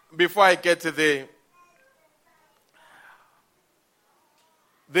 before I get to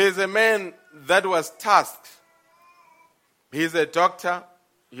there's a man that was tasked. He's a doctor.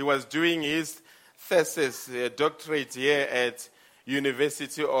 He was doing his thesis, a doctorate here at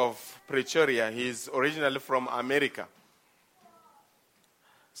University of Pretoria. He's originally from America.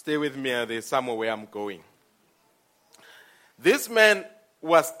 Stay with me, there's somewhere where I'm going. This man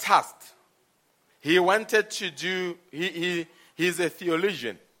was tasked. He wanted to do, he's a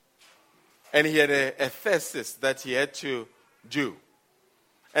theologian. And he had a thesis that he had to do.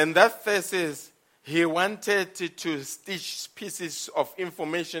 And that thesis, he wanted to stitch pieces of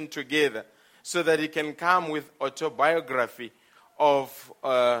information together so that he can come with autobiography of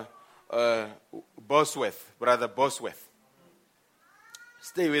Bosworth, Brother Bosworth.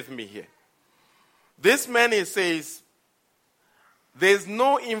 Stay with me here. This man, he says, there's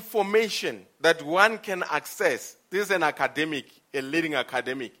no information that one can access. This is an academic, a leading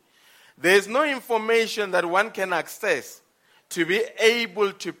academic. There's no information that one can access to be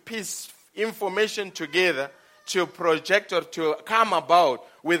able to piece information together to project or to come about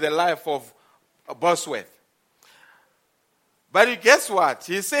with the life of Bosworth. But guess what?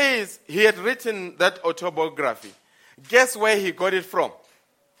 He says he had written that autobiography. Guess where he got it from?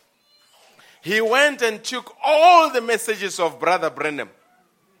 He went and took all the messages of Brother Branham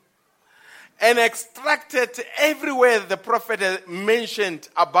and extracted everywhere the prophet had mentioned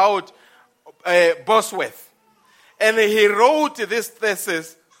about Bosworth. And he wrote this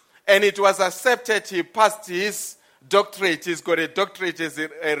thesis, and it was accepted. He passed his doctorate. He's got a doctorate. He's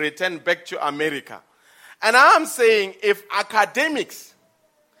returned back to America. And I'm saying, if academics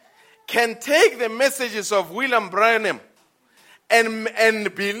can take the messages of William Branham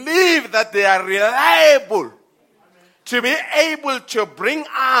and believe that they are reliable, to be able to bring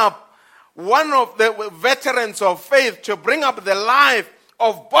up one of the veterans of faith, to bring up the life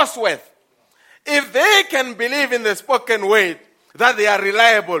of Bosworth, if they can believe in the spoken word that they are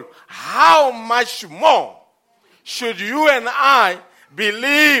reliable, how much more should you and I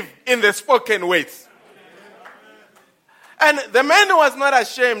believe in the spoken words? And the man was not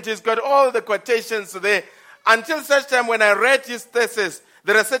ashamed. He's got all the quotations there. Until such time when I read his thesis,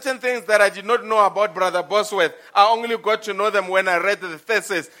 there are certain things that I did not know about Brother Bosworth. I only got to know them when I read the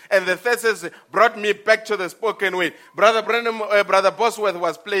thesis. And the thesis brought me back to the spoken word. Brother Bosworth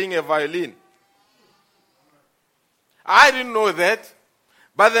was playing a violin. I didn't know that.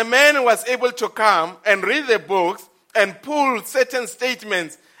 But the man was able to come and read the books and pull certain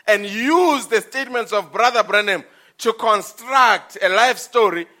statements and use the statements of Brother Branham to construct a life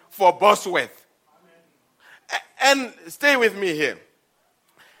story for Bosworth. And stay with me here.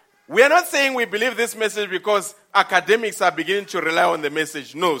 We are not saying we believe this message because academics are beginning to rely on the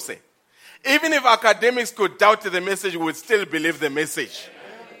message. No, sir. Even if academics could doubt the message, we would still believe the message.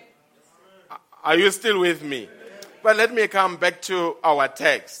 Are you still with me? But let me come back to our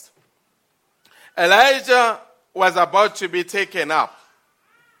text. Elijah was about to be taken up.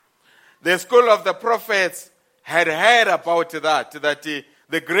 The school of the prophets had heard about that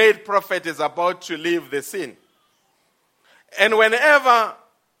the great prophet is about to leave the scene. And when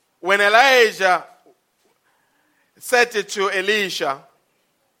Elijah said it to Elisha,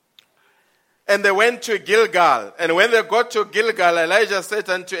 and they went to Gilgal, and when they got to Gilgal, Elijah said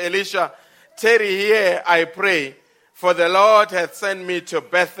unto Elisha, tarry here, I pray, for the Lord hath sent me to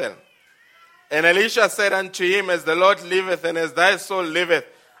Bethel. And Elisha said unto him, as the Lord liveth and as thy soul liveth,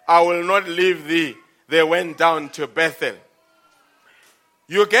 I will not leave thee. They went down to Bethel.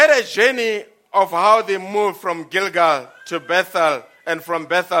 You get a journey of how they moved from Gilgal to Bethel and from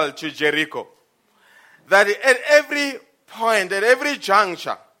Bethel to Jericho. That at every point, at every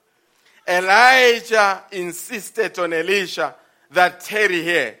juncture, Elijah insisted on Elisha that tarry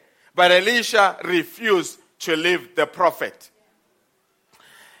here. But Elisha refused to leave the prophet.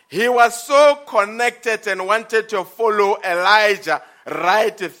 He was so connected and wanted to follow Elijah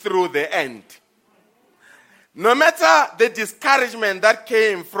right through the end. No matter the discouragement that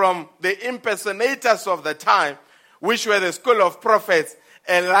came from the impersonators of the time, which were the school of prophets,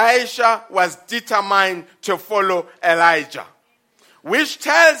 Elisha was determined to follow Elijah. Which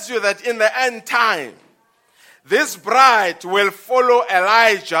tells you that in the end time, this bride will follow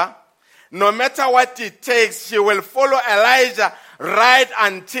Elijah. No matter what it takes, she will follow Elijah right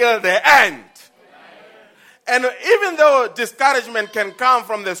until the end. And even though discouragement can come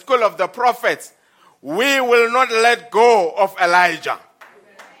from the school of the prophets, we will not let go of Elijah.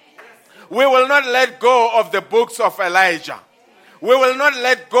 We will not let go of the books of Elijah. We will not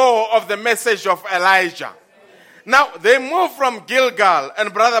let go of the message of Elijah. Now, they moved from Gilgal,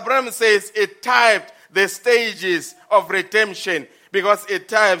 and Brother Branham says it typed the stages of redemption because it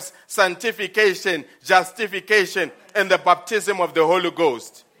types sanctification, justification, and the baptism of the Holy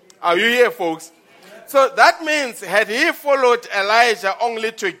Ghost. Are you here, folks? So that means had he followed Elijah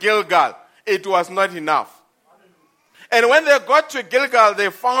only to Gilgal, it was not enough. And when they got to Gilgal, they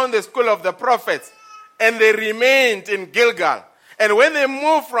found the school of the prophets, and they remained in Gilgal. And when they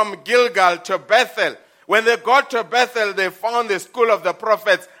moved from Gilgal to Bethel, when they got to Bethel, they found the school of the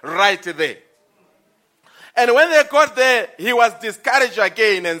prophets right there. And when they got there, he was discouraged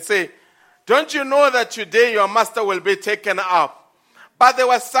again and said, don't you know that today your master will be taken up? But there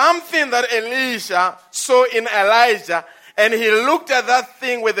was something that Elisha saw in Elijah, and he looked at that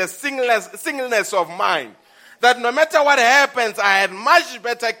thing with a singleness of mind. That no matter what happens, I had much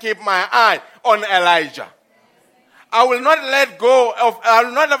better keep my eye on Elijah. I will not let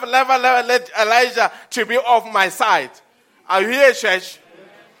Elijah to be off my side. Are you here, church?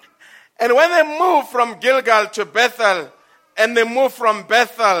 And when they moved from Gilgal to Bethel, and they moved from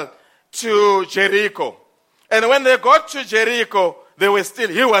Bethel to Jericho, and when they got to Jericho, he was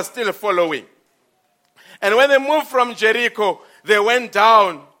still following. And when they moved from Jericho, they went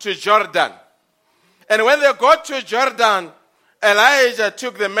down to Jordan. And when they got to Jordan, Elijah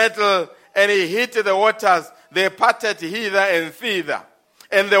took the metal and he hit the waters. They parted hither and thither,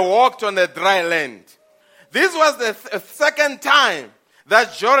 and they walked on the dry land. This was the second time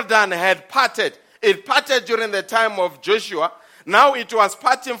that Jordan had parted. It parted during the time of Joshua. Now it was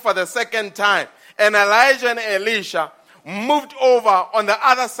parting for the second time. And Elijah and Elisha moved over on the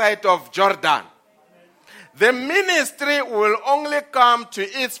other side of Jordan. The ministry will only come to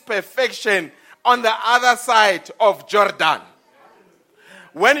its perfection on the other side of Jordan.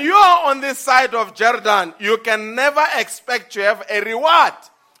 When you are on this side of Jordan, you can never expect to have a reward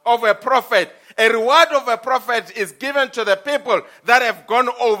of a prophet. A reward of a prophet is given to the people that have gone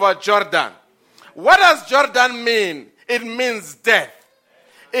over Jordan. What does Jordan mean? It means death.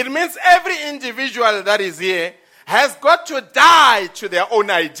 It means every individual that is here has got to die to their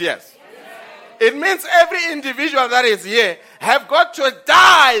own ideas. It means every individual that is here have got to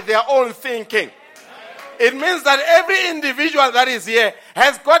die their own thinking. It means that every individual that is here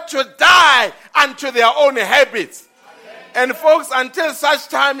has got to die unto their own habits. And folks, until such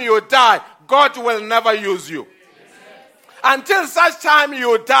time you die, God will never use you. Until such time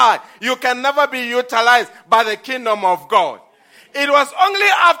you die, you can never be utilized by the kingdom of God. It was only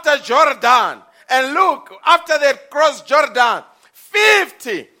after Jordan, and look, after they crossed Jordan,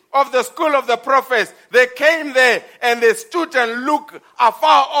 50 of the school of the prophets, they came there and they stood and looked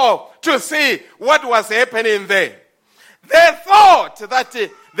afar off to see what was happening there. They thought that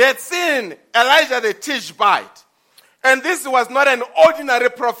they had seen Elijah the Tishbite. And this was not an ordinary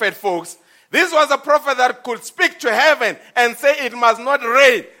prophet, folks. This was a prophet that could speak to heaven and say it must not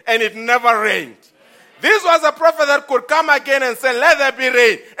rain, and it never rained. This was a prophet that could come again and say, let there be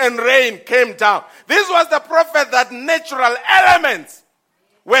rain, and rain came down. This was the prophet that natural elements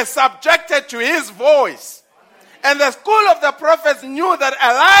were subjected to his voice. And the school of the prophets knew that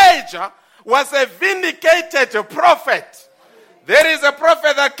Elijah was a vindicated prophet. There is a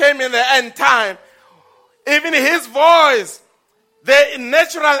prophet that came in the end time. Even his voice, the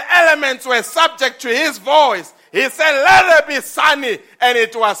natural elements were subject to his voice. He said, let there be sunny, and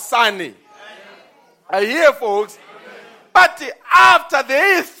it was sunny. Are you here, folks? But after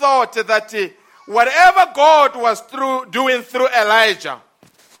they thought that whatever God was doing through Elijah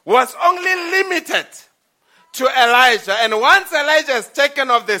was only limited to Elijah. And once Elijah is taken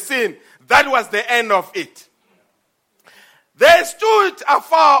off the scene, that was the end of it. They stood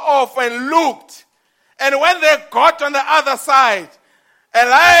afar off and looked. And when they got on the other side,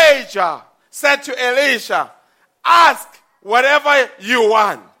 Elijah said to Elisha, ask whatever you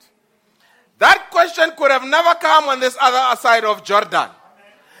want. That question could have never come on this other side of Jordan.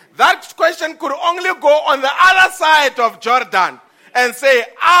 That question could only go on the other side of Jordan and say,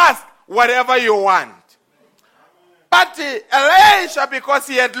 ask whatever you want. But Elisha, because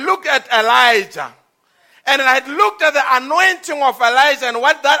he had looked at Elijah and had looked at the anointing of Elijah and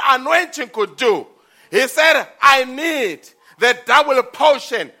what that anointing could do, he said, I need the double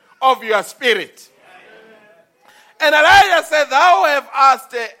portion of your spirit. And Elijah said, thou have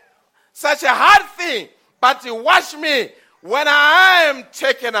asked such a hard thing, but wash me when I am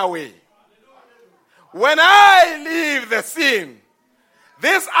taken away. When I leave the scene,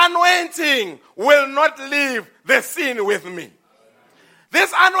 this anointing will not leave the scene with me.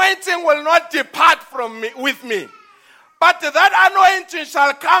 This anointing will not depart from me with me. But that anointing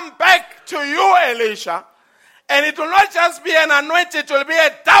shall come back to you, Elisha. And it will not just be an anointing, it will be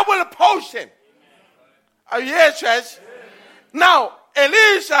a double portion. Are you here, church? Now,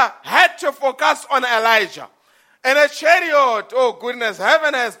 Elisha had to focus on Elijah. And a chariot, oh goodness,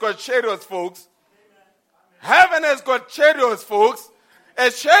 heaven has got chariots, folks. Heaven has got chariots, folks. A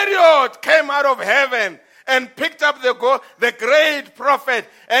chariot came out of heaven and picked up the great prophet,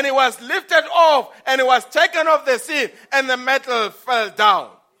 and he was lifted off, and he was taken off the scene, and the metal fell down.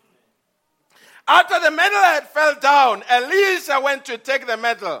 After the metal had fell down, Elisha went to take the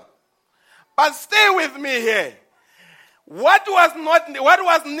metal. But stay with me here. What was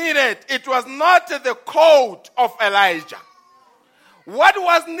needed, it was not the coat of Elijah. What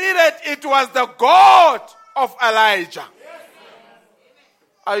was needed, it was the God of Elijah.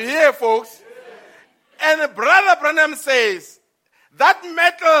 Are you here, folks? And Brother Branham says, that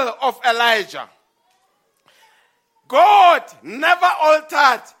metal of Elijah, God never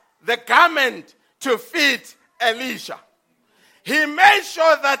altered the garment to fit Elisha. He made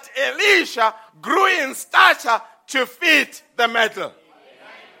sure that Elisha grew in stature to fit the metal.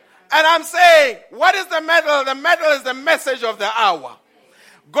 And I'm saying, what is the metal? The metal is the message of the hour.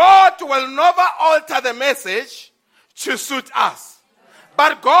 God will never alter the message to suit us.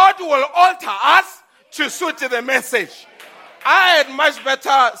 But God will alter us to suit the message. I had much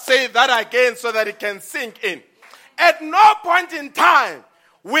better say that again so that it can sink in. At no point in time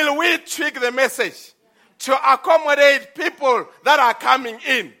will we tweak the message to accommodate people that are coming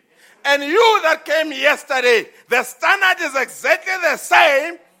in. And you that came yesterday, the standard is exactly the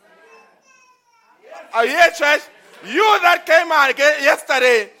same. Are you here, church? You that came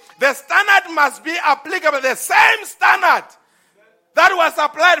yesterday, the standard must be applicable. The same standard that was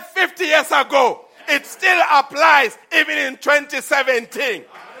applied 50 years ago, it still applies even in 2017.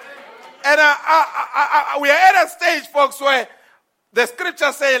 And we are at a stage, folks, where the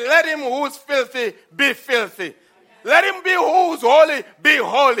scripture says, let him who's filthy be filthy. Let him be who's holy be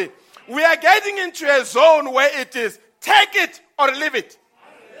holy. We are getting into a zone where it is take it or leave it.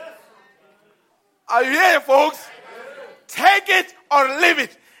 Are you here, folks? Take it or leave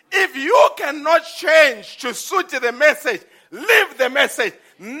it. If you cannot change to suit the message, leave the message.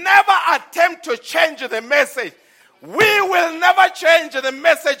 Never attempt to change the message. We will never change the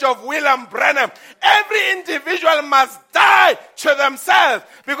message of William Branham. Every individual must die to themselves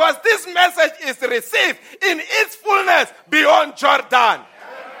because this message is received in its fullness beyond Jordan.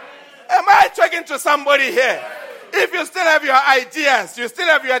 Am I talking to somebody here? If you still have your ideas, you still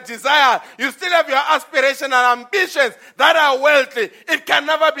have your desire, you still have your aspirations and ambitions that are worldly, it can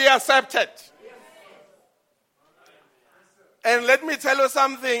never be accepted. And let me tell you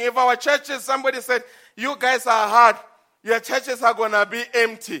something. If our churches, somebody said, you guys are hard, your churches are going to be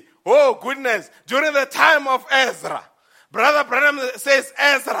empty. Oh, goodness. During the time of Ezra, Brother Branham says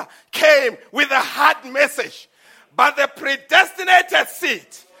Ezra came with a hard message. But the predestinated seed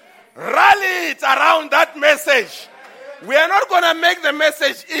rallied around that message. We are not going to make the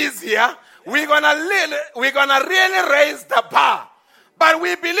message easier. We're going to really raise the bar. But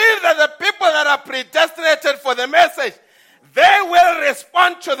we believe that the people that are predestinated for the message, they will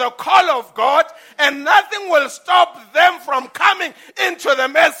respond to the call of God, and nothing will stop them from coming into the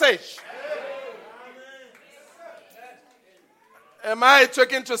message. Am I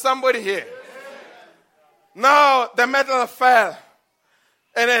talking to somebody here? Now the metal fell,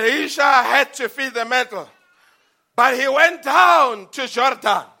 and Elisha had to feed the metal. But he went down to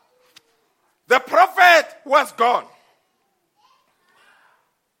Jordan. The prophet was gone.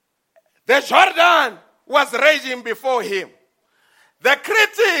 The Jordan was raging before him. the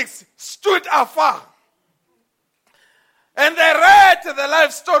critics stood afar. And they read the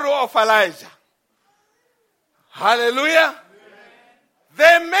life story of Elijah. Hallelujah.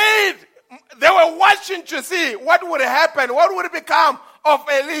 They were watching to see what would happen, what would become of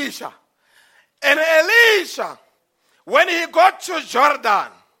Elisha. And Elisha, when he got to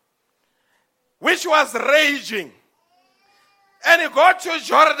Jordan, which was raging, and he got to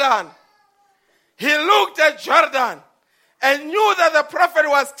Jordan, he looked at Jordan and knew that the prophet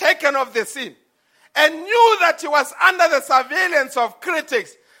was taken off the scene, and knew that he was under the surveillance of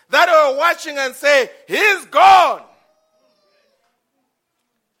critics that were watching and say, he's gone.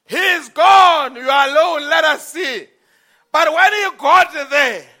 He's gone. You are alone. Let us see. But when he got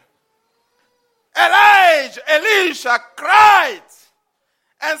there, Elisha cried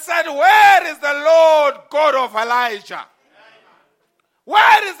and said, where is the Lord God of Elijah?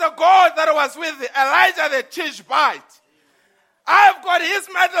 Where is the God that was with Elijah the Tishbite? I've got his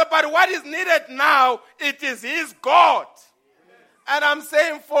medal, but what is needed now, it is his God. And I'm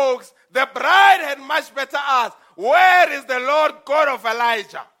saying, folks, the bride had much better ask, where is the Lord God of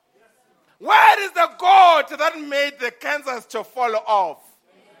Elijah? Where is the God that made the cancers to fall off?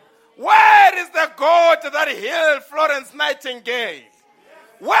 Where is the God that healed Florence Nightingale?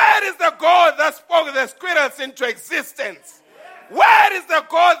 Where is the God that spoke the squirrels into existence? Where is the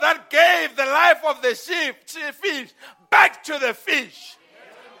God that gave the life of the fish back to the fish?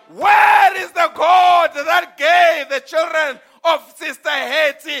 Where is the God that gave the children of Sister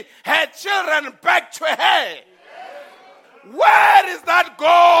Haiti her children back to her? Where is that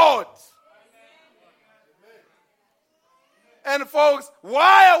God? And folks,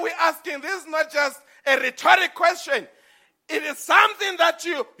 why are we asking? This is not just a rhetoric question. It is something that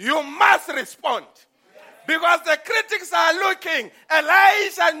you must respond. Because the critics are looking.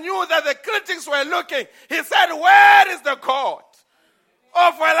 Elisha knew that the critics were looking. He said, where is the God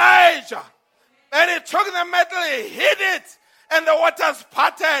of Elijah? And he took the metal, he hid it, and the waters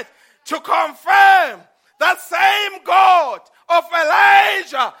parted to confirm that same God of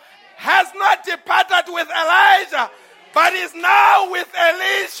Elijah has not departed with Elijah, but is now with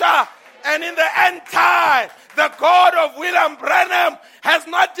Elisha. And in the end time, the God of William Branham has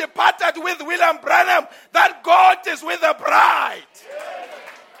not departed with William Branham. That God is with the bride.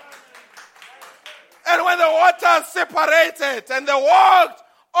 And when the waters separated and they walked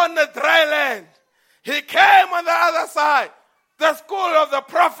on the dry land, he came on the other side. The school of the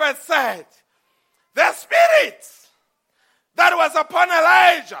prophet said, the spirit that was upon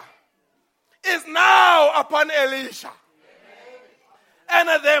Elijah is now upon Elisha. And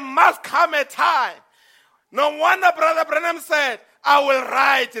there must come a time. No wonder Brother Branham said, I will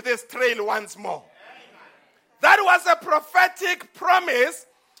ride this trail once more. That was a prophetic promise,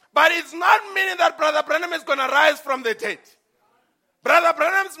 but it's not meaning that Brother Branham is going to rise from the dead. Brother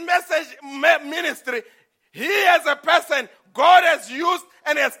Branham's ministry, he as a person, God has used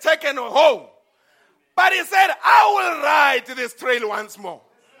and has taken home. But he said, I will ride this trail once more.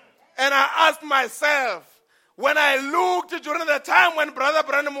 And I asked myself, when I looked during the time when Brother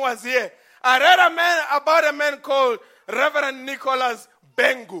Branham was here, I read about a man called Reverend Nicholas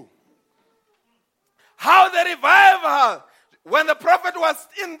Bengu. How the revival, when the prophet was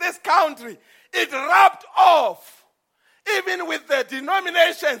in this country, it rubbed off. Even with the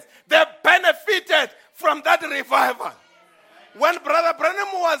denominations, they benefited from that revival. When Brother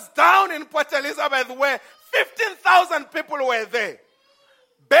Branham was down in Port Elizabeth, where 15,000 people were there,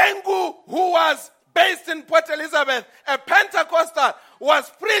 Bengu, who was based in Port Elizabeth, a Pentecostal,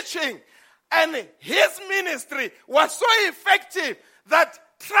 was preaching, and his ministry was so effective that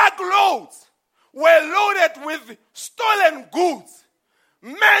truckloads were loaded with stolen goods.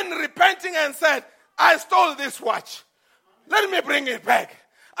 Men repenting and said, I stole this watch. Let me bring it back.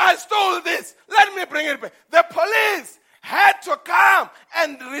 I stole this. Let me bring it back. The police had to come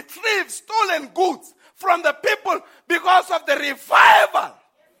and retrieve stolen goods from the people because of the revival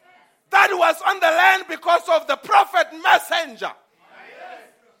that was on the land because of the prophet messenger.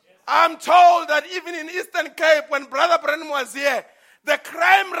 I'm told that even in Eastern Cape, when Brother Branham was here, the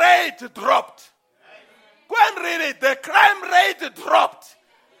crime rate dropped. Go and read it. The crime rate dropped.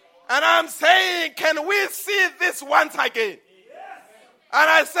 And I'm saying, can we see this once again? And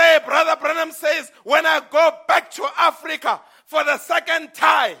I say, Brother Branham says, when I go back to Africa for the second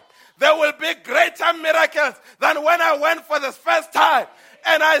time, there will be greater miracles than when I went for the first time.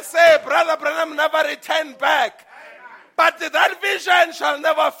 And I say, Brother Branham never returned back. But that vision shall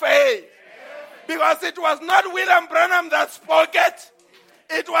never fade. Because it was not William Branham that spoke it.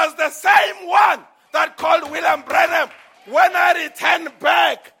 It was the same one that called William Branham. When I returned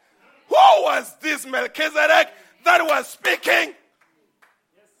back, who was this Melchizedek that was speaking?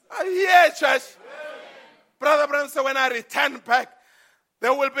 Are you here, church? Brother Branham said, when I return back,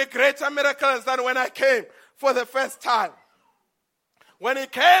 there will be greater miracles than when I came for the first time. When he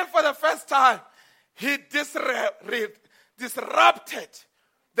came for the first time, he disrupted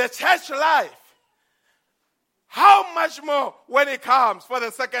the church life. How much more when he comes for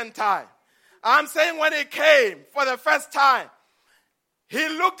the second time? I'm saying when he came for the first time, he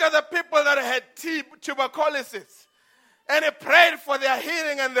looked at the people that had tuberculosis and he prayed for their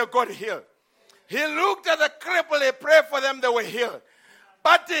healing and they got healed. He looked at the cripple, he prayed for them, they were healed.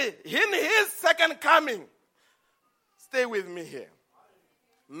 But in his second coming, stay with me here.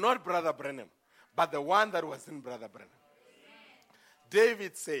 Not Brother Branham, but the one that was in Brother Branham.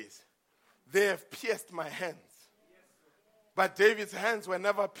 David says, they have pierced my hands. But David's hands were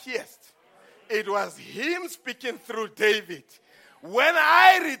never pierced. It was him speaking through David. When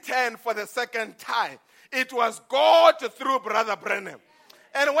I returned for the second time, it was God through Brother Branham.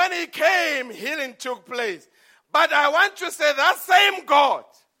 And when he came, healing took place. But I want to say that same God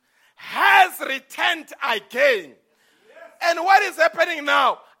has returned again. And what is happening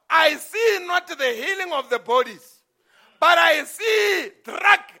now? I see not the healing of the bodies, but I see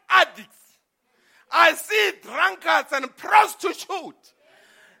drug addicts. I see drunkards and prostitutes,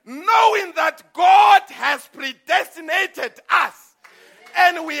 knowing that God has predestinated us.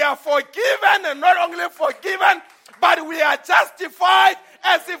 And we are forgiven, and not only forgiven, but we are justified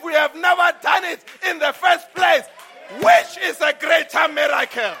as if we have never done it in the first place, which is a greater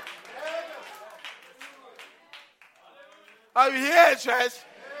miracle. Are you here, church?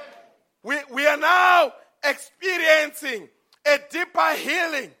 We are now experiencing a deeper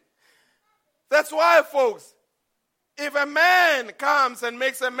healing. That's why, folks, if a man comes and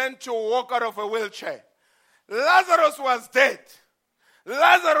makes a man to walk out of a wheelchair, Lazarus was dead.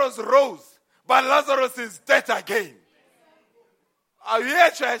 Lazarus rose, but Lazarus is dead again. Are you here,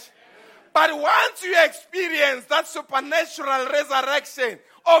 church? But once you experience that supernatural resurrection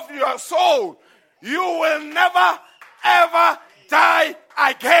of your soul, you will never, ever die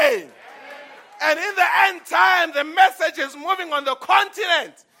again. And in the end time, the message is moving on the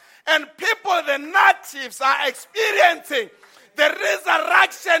continent. And people, the natives, are experiencing the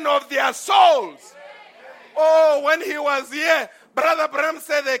resurrection of their souls. Oh, when he was here, Brother Branham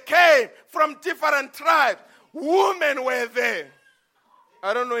said they came from different tribes. Women were there.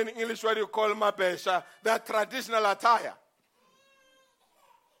 I don't know in English what you call mabesha, that traditional attire.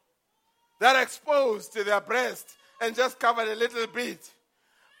 That exposed to their breast and just covered a little bit.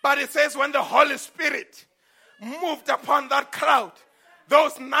 But it says when the Holy Spirit moved upon that crowd,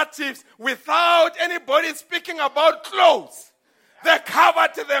 those natives, without anybody speaking about clothes, they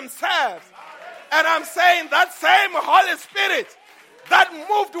covered themselves. And I'm saying that same Holy Spirit that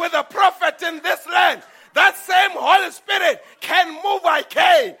moved with the prophet in this land, that same Holy Spirit can move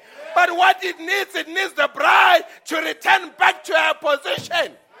again. But what it needs the bride to return back to her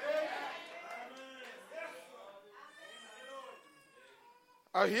position.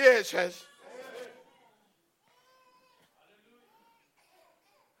 Are you here, church?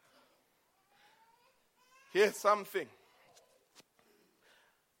 Here's something.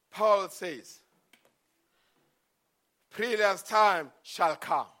 Paul says, perilous time shall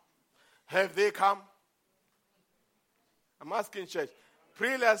come. Have they come? I'm asking church.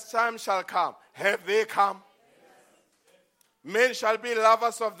 Perilous time shall come. Have they come? Men shall be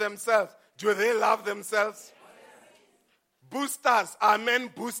lovers of themselves. Do they love themselves? Boosters. Are men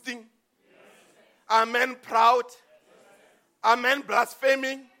boosting? Are men proud? Are men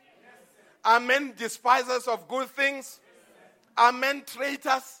blaspheming? Are men despisers of good things? Are men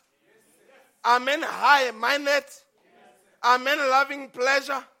traitors? Are men high-minded? Are men loving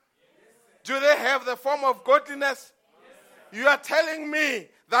pleasure? Do they have the form of godliness? You are telling me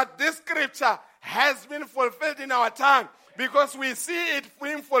that this scripture has been fulfilled in our time because we see it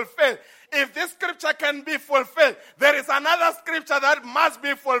being fulfilled. If this scripture can be fulfilled, there is another scripture that must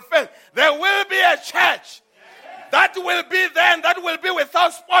be fulfilled. There will be a church that will be there and that will be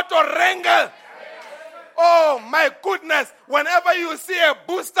without spot or wrinkle. Oh my goodness, whenever you see a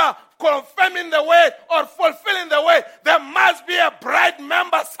booster confirming the way or fulfilling the way, there must be a bride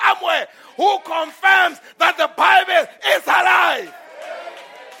member somewhere who confirms that the Bible is alive.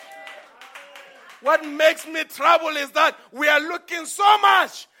 What makes me trouble is that we are looking so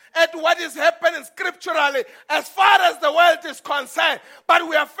much at what is happening scripturally as far as the world is concerned, but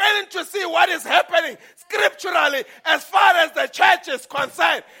we are failing to see what is happening scripturally as far as the church is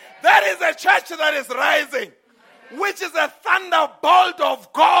concerned. There is a church that is rising, which is a thunderbolt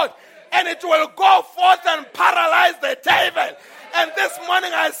of God, and it will go forth and paralyze the devil. And this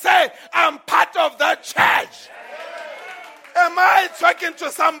morning I say, I'm part of that church. Am I talking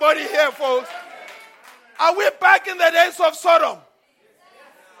to somebody here, folks? Are we back in the days of Sodom?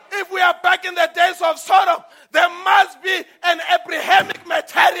 If we are back in the days of Sodom, there must be an Abrahamic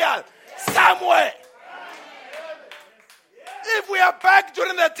material somewhere. If we are back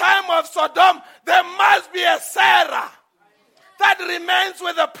during the time of Sodom, there must be a Sarah that remains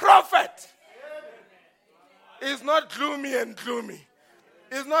with the prophet. It's not gloomy and gloomy.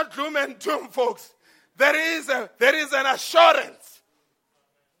 It's not gloom and doom, folks. There is an assurance.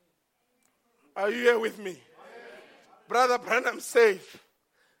 Are you here with me? Brother Branham said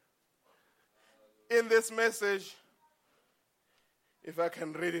in this message, if I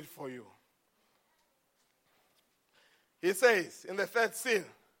can read it for you. He says in the third seal,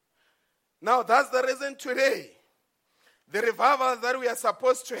 now that's the reason today, the revival that we are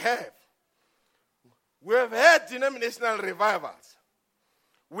supposed to have. We have had denominational revivals.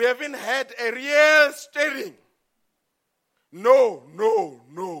 We haven't had a real stirring. No,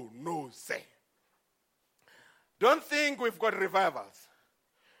 say. Don't think we've got revivals.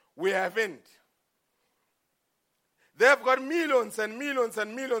 We haven't. They've got millions and millions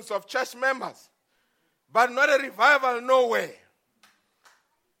and millions of church members, but not a revival nowhere.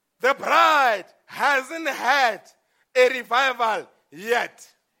 The bride hasn't had a revival yet.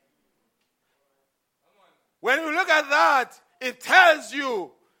 When you look at that, it tells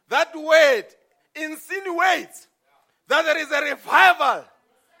you that word insinuates that there is a revival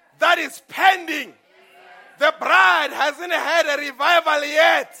that is pending. The bride hasn't had a revival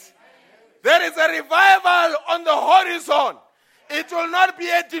yet. There is a revival on the horizon. It will not be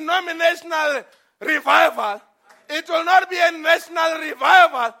a denominational revival. It will not be a national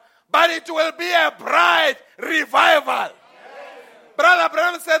revival, but it will be a bride revival. Brother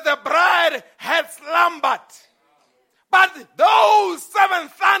Branham said the bride had slumbered, but those seven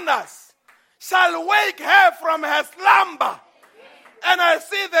thunders shall wake her from her slumber. And I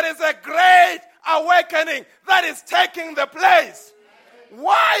see there is a great awakening that is taking the place.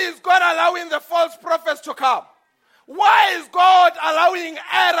 Why is God allowing the false prophets to come? Why is God allowing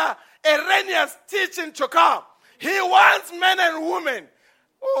error, erroneous teaching to come? He wants men and women.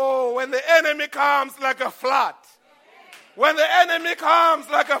 Oh, when the enemy comes like a flood. When the enemy comes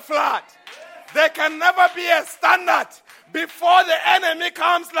like a flood. There can never be a standard before the enemy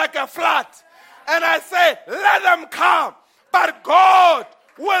comes like a flood. And I say, let them come. But God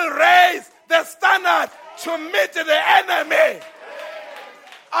will raise the standard to meet the enemy.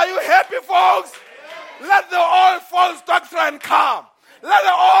 Are you happy, folks? Let the old false doctrine come. Let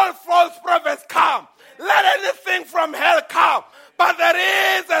the old false prophets come. Let anything from hell come. But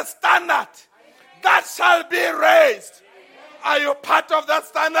there is a standard that shall be raised. Are you part of that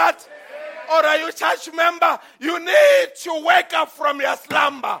standard? Or are you a church member? You need to wake up from your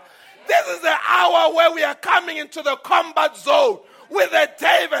slumber. This is the hour where we are coming into the combat zone with a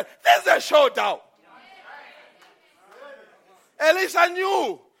David. This is a showdown. Elisha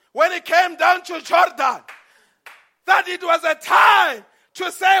knew when he came down to Jordan that it was a time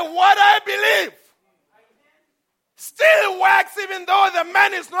to say what I believe still works even though the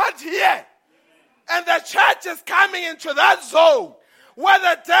man is not here. And the church is coming into that zone where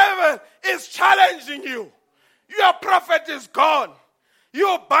the devil is challenging you. Your prophet is gone.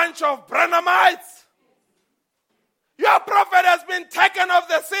 You bunch of Branhamites. Your prophet has been taken off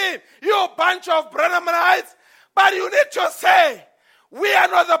the scene. You bunch of Branhamites. But you need to say, we are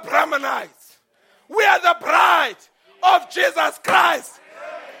not the Brahmanites. We are the bride of Jesus Christ.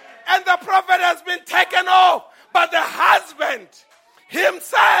 And the prophet has been taken off. But the husband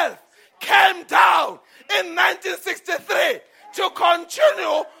himself came down in 1963 to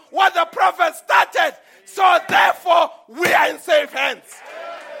continue what the prophet started. So therefore, we are in safe hands.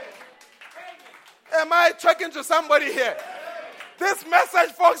 Am I talking to somebody here? This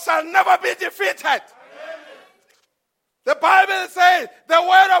message, folks, shall never be defeated. The Bible says the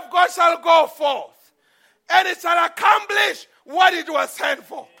word of God shall go forth, and it shall accomplish what it was sent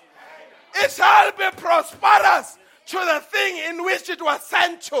for. It shall be prosperous to the thing in which it was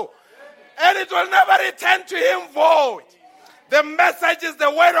sent to, and it will never return to him void. The message is the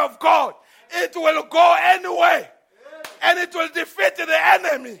word of God. It will go anywhere, and it will defeat the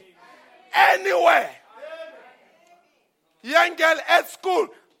enemy anywhere. Young girl at school,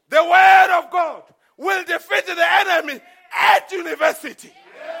 the word of God will defeat the enemy at university.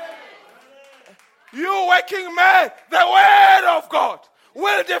 You working man, the word of God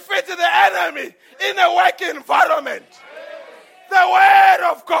will defeat the enemy in a work environment. The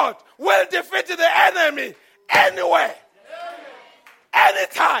word of God will defeat the enemy anywhere,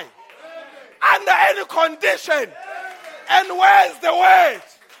 anytime, under any condition. And where is the word?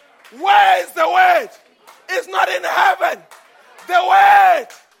 Where is the word? It's not in heaven. The word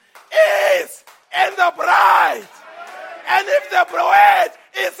is in the bride. And if the word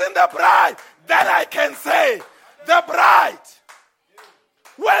is in the bride, then I can say the bride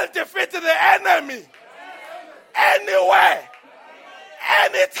will defeat the enemy anywhere,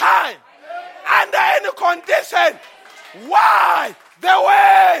 anytime, under any condition. Why? The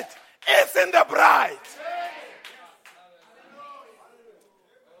word is in the bride.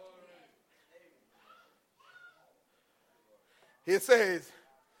 He says,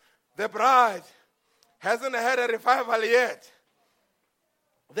 the bride hasn't had a revival yet.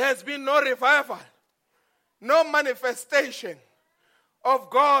 There's been no revival, no manifestation of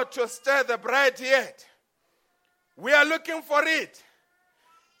God to stir the bride yet. We are looking for it.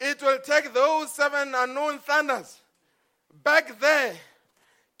 It will take those 7 unknown thunders back there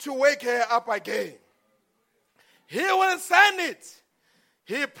to wake her up again. He will send it.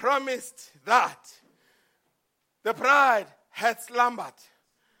 He promised that. The bride had slumbered.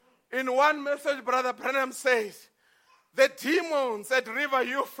 In one message, Brother Branham says, the demons at River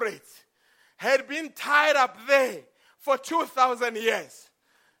Euphrates had been tied up there for 2,000 years.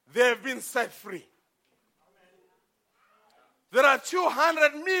 They have been set free. There are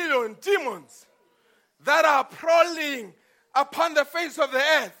 200 million demons that are prowling upon the face of the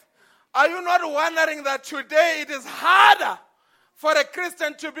earth. Are you not wondering that today it is harder for a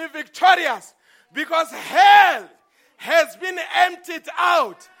Christian to be victorious because hell has been emptied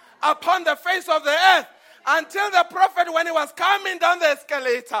out upon the face of the earth? Until the prophet, when he was coming down the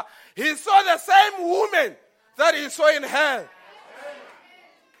escalator, he saw the same woman that he saw in hell.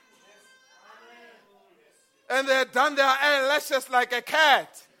 And they had done their eyelashes like a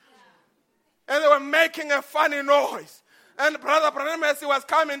cat. And they were making a funny noise. And Brother Branham, as he was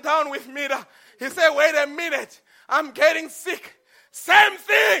coming down with me, he said, wait a minute, I'm getting sick. Same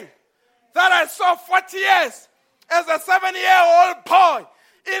thing that I saw 40 years as a 7-year-old boy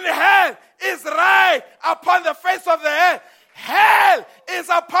in hell is right upon the face of the earth. Hell is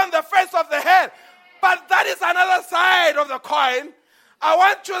upon the face of the earth. But that is another side of the coin. I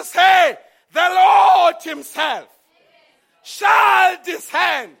want to say, the Lord himself shall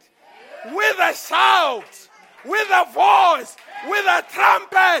descend with a shout, with a voice, with a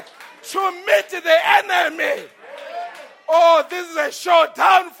trumpet to meet the enemy. Oh, this is a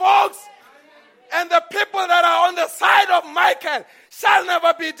showdown, folks. And the people that are on the side of Michael shall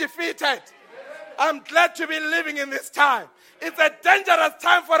never be defeated. I'm glad to be living in this time. It's a dangerous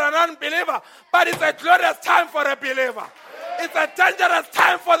time for an unbeliever, but it's a glorious time for a believer. It's a dangerous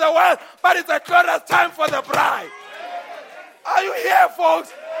time for the world, but it's a glorious time for the bride. Are you here,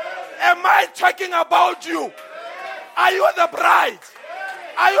 folks? Am I talking about you? Are you the bride?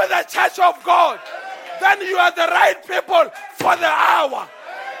 Are you the church of God? Then you are the right people for the hour.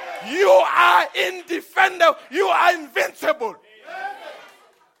 You are indefendable. You are invincible.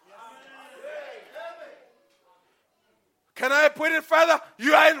 Can I put it further?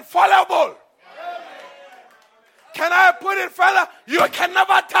 You are infallible. Can I put it further? You can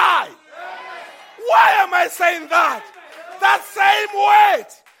never die. Why am I saying that? That same word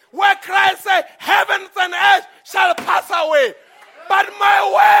where Christ said, heavens and earth shall pass away. But my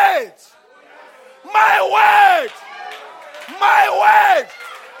word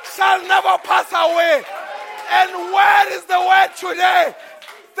shall never pass away. And where is the word today?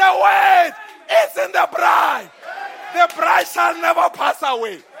 The word is in the bride. The bride shall never pass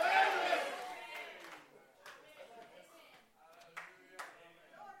away.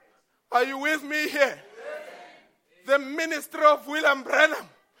 Are you with me here? The ministry of William Branham,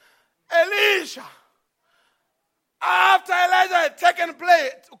 Elisha, after Elijah had taken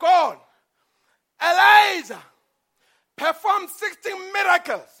place, gone, Elijah performed 16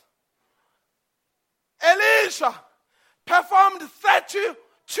 miracles. Elisha performed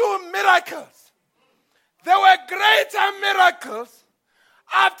 32 miracles. There were greater miracles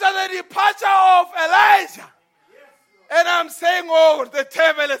after the departure of Elijah. And I'm saying, oh, the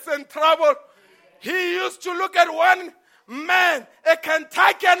devil is in trouble. He used to look at one man, a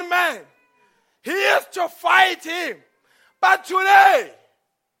Kentuckian man. He used to fight him. But today,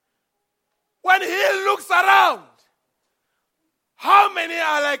 when he looks around, how many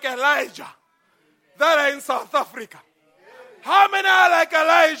are like Elijah that are in South Africa? How many are like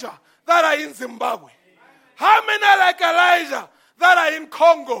Elijah that are in Zimbabwe? How many are like Elijah that are in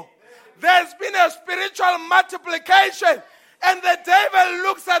Congo? There's been a spiritual multiplication, and the devil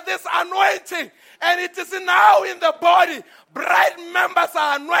looks at this anointing, and it is now in the body. Bride members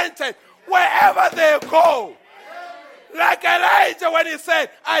are anointed wherever they go. Like Elijah when he said,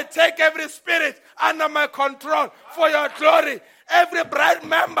 I take every spirit under my control for your glory. Every bride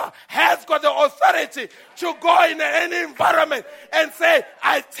member has got the authority to go in any environment and say,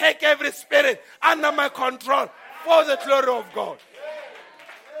 I take every spirit under my control for the glory of God.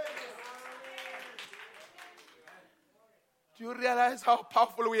 Do you realize how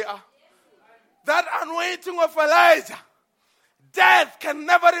powerful we are? That anointing of Elijah, death can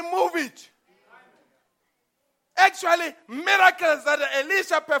never remove it. Actually, miracles that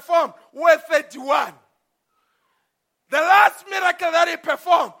Elisha performed were 31. The last miracle that he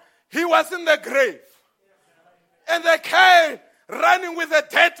performed, he was in the grave. And they came running with a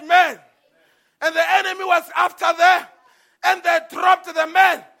dead man. And the enemy was after them. And they dropped the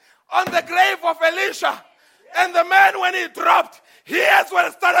man on the grave of Elisha. And the man, when he dropped, he as well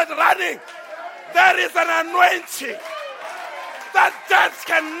started running. There is an anointing that death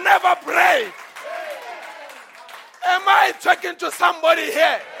can never break. Am I talking to somebody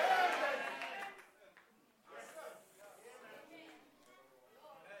here?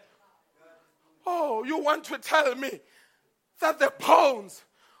 Oh, you want to tell me that the bones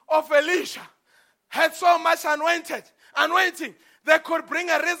of Elisha had so much anointing, they could bring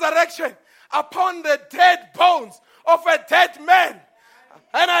a resurrection upon the dead bones of a dead man.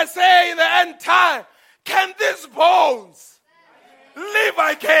 And I say in the end time, can these bones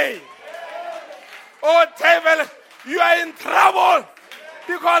live again? Oh, devil, you are in trouble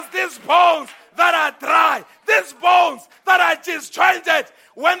because these bones that are dry, these bones that are disjointed,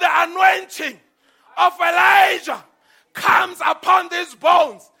 when the anointing of Elijah comes upon these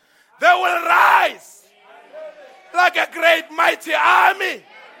bones, they will rise like a great mighty army.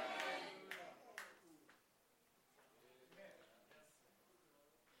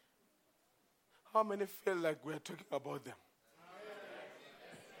 How many feel like we're talking about them?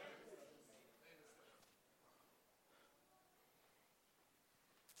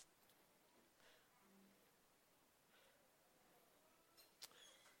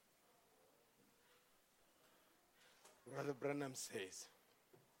 Brother Branham says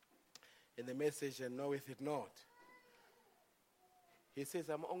in the message, and knoweth it not, he says,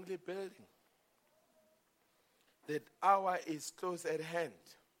 I'm only building. That hour is close at hand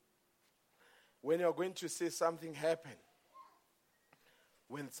when you're going to see something happen.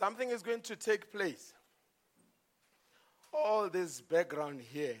 When something is going to take place, all this background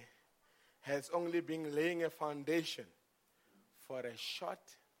here has only been laying a foundation for a short,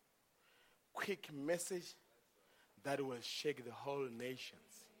 quick message that will shake the whole nations.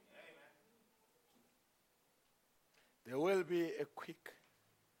 There will be a quick,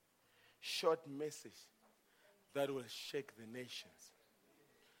 short message that will shake the nations.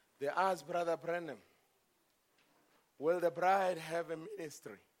 They asked Brother Branham, will the bride have a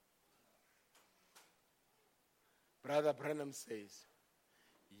ministry? Brother Branham says,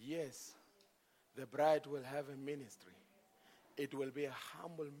 yes, the bride will have a ministry. It will be a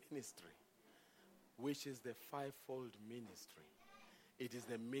humble ministry, which is the fivefold ministry. It is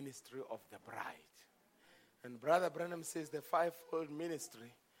the ministry of the bride. And Brother Branham says the fivefold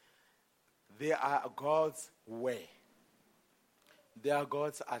ministry, they are God's way. They are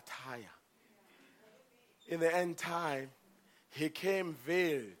God's attire. In the end time, he came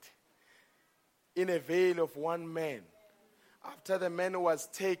veiled in a veil of one man. After the man was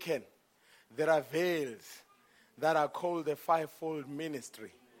taken, there are veils that are called the fivefold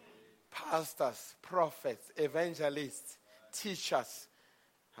ministry. Pastors, prophets, evangelists, teachers,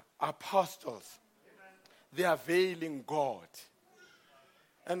 apostles. They are veiling God.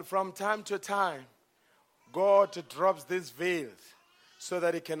 And from time to time, God drops these veils so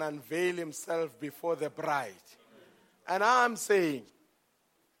that he can unveil himself before the bride. And I'm saying,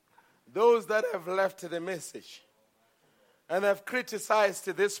 those that have left the message and have criticized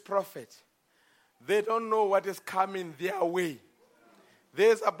this prophet, they don't know what is coming their way.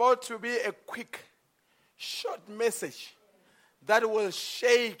 There's about to be a quick, short message that will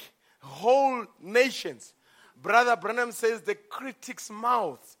shake whole nations. Brother Branham says the critic's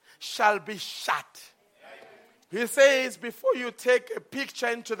mouth shall be shut. He says before you take a picture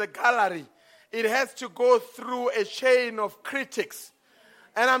into the gallery, it has to go through a chain of critics.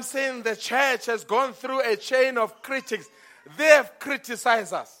 And I'm saying the church has gone through a chain of critics. They have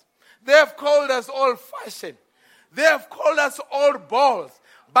criticized us. They have called us old-fashioned. They have called us old balls.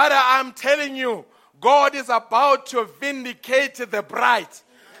 But I'm telling you, God is about to vindicate the bride.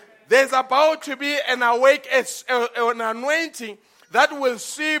 There's about to be an anointing that will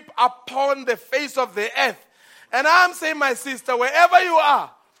sweep upon the face of the earth. And I'm saying, my sister, wherever you are,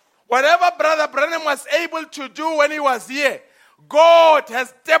 whatever Brother Branham was able to do when he was here, God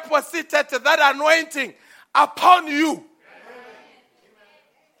has deposited that anointing upon you.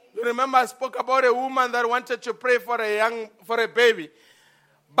 You remember I spoke about a woman that wanted to pray for a baby.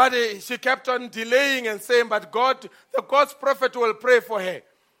 But she kept on delaying and saying, but God's prophet will pray for her.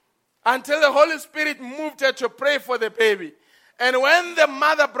 Until the Holy Spirit moved her to pray for the baby. And when the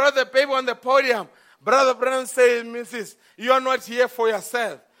mother brought the baby on the podium, Brother Branham said, Mrs., you are not here for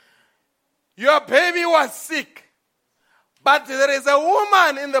yourself. Your baby was sick. But there is a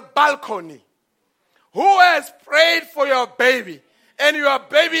woman in the balcony who has prayed for your baby. And your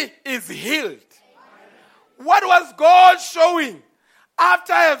baby is healed. What was God showing?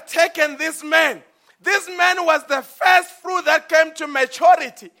 After I have taken this man was the first fruit that came to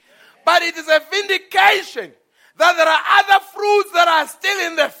maturity. But it is a vindication that there are other fruits that are still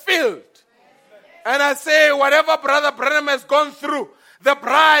in the field. And I say, whatever Brother Branham has gone through, the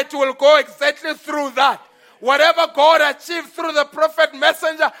bride will go exactly through that. Whatever God achieved through the prophet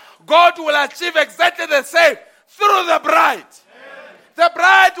messenger, God will achieve exactly the same through the bride. The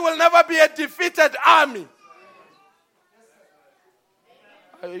bride will never be a defeated army.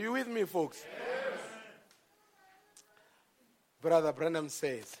 Are you with me, folks? Brother Branham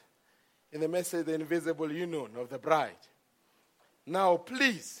says, in the message, the invisible union of the bride. Now,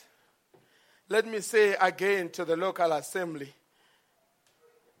 please, let me say again to the local assembly.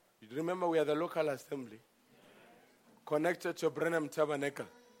 You remember we are the local assembly, connected to Branham Tabernacle.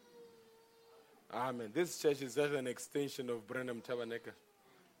 Amen. This church is just an extension of Branham Tabernacle.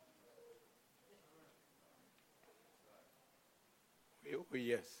 Oh,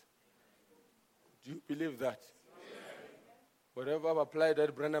 yes. Do you believe that? Whatever applied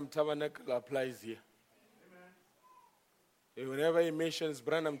at Branham Tabernacle applies here. Whenever he mentions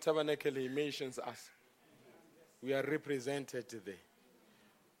Branham Tabernacle, he mentions us. We are represented there.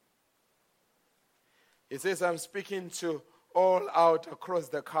 It says, I'm speaking to all out across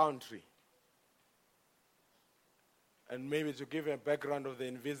the country. And maybe to give a background of the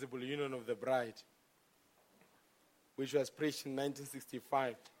invisible union of the bride, which was preached in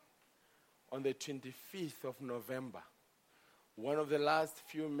 1965 on the 25th of November. One of the last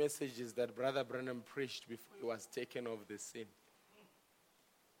few messages that Brother Branham preached before he was taken off the scene.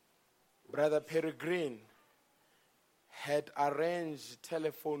 Brother Peregrine had arranged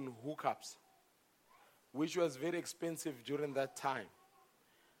telephone hookups, which was very expensive during that time.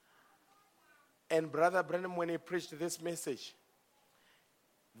 And Brother Branham, when he preached this message,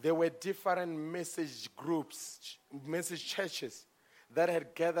 there were different message groups, message churches that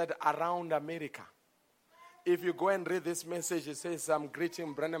had gathered around America. If you go and read this message, it says, I'm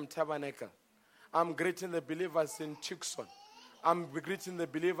greeting Branham Tabernacle. I'm greeting the believers in Tucson. I'm greeting the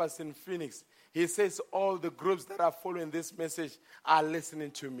believers in Phoenix. He says all the groups that are following this message are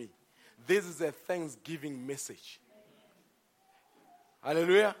listening to me. This is a Thanksgiving message.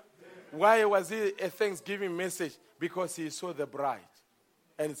 Hallelujah. Why was it a Thanksgiving message? Because he saw the bride.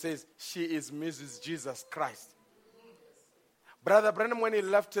 And it says, she is Mrs. Jesus Christ. Brother Branham, when he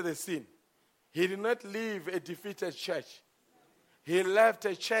left the scene, he did not leave a defeated church. He left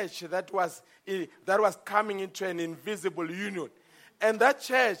a church that was coming into an invisible union. And that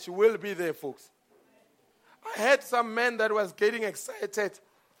church will be there, folks. I had some man that was getting excited.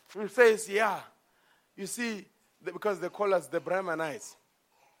 He says, yeah, you see, because they call us the Brahmanites.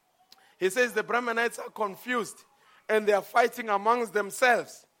 He says the Brahmanites are confused and they are fighting amongst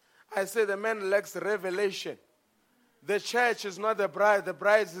themselves. I say the man lacks revelation. The church is not the bride. The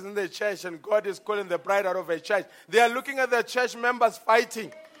bride is in the church, and God is calling the bride out of a church. They are looking at the church members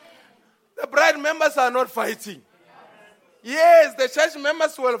fighting. The bride members are not fighting. Yes, the church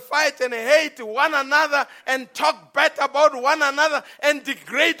members will fight and hate one another and talk bad about one another and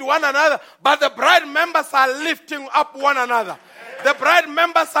degrade one another. But the bride members are lifting up one another. The bride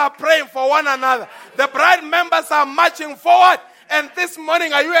members are praying for one another. The bride members are marching forward. And this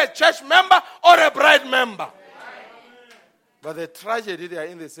morning, are you a church member or a bride member? But the tragedy, they are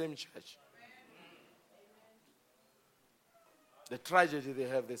in the same church. The tragedy, they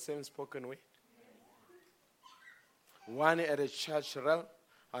have the same spoken way. One at a church realm,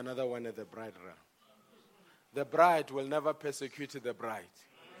 another one at the bride realm. The bride will never persecute the bride.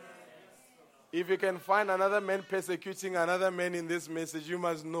 If you can find another man persecuting another man in this message, you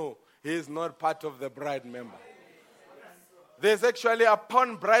must know he is not part of the bride member. There's actually,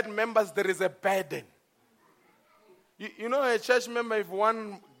 upon bride members, there is a burden. You know, a church member, if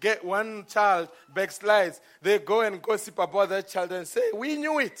one child backslides, they go and gossip about that child and say, we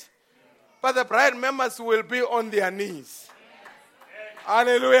knew it. But the bride members will be on their knees.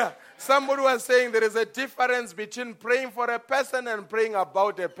 Hallelujah. Somebody was saying there is a difference between praying for a person and praying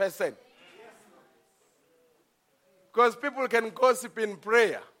about a person. Because people can gossip in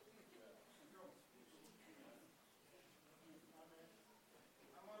prayer.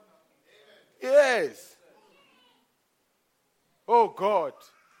 Yes. Oh God,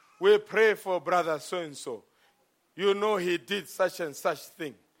 we pray for brother so-and-so. You know he did such and such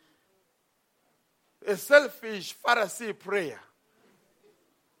thing. A selfish Pharisee prayer.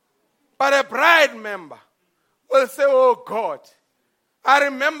 But a bride member will say, oh God, I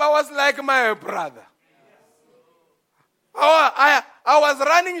remember I was like my brother. I was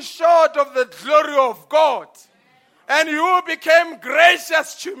running short of the glory of God. And you became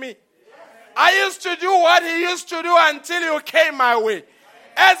gracious to me. I used to do what he used to do until you came my way.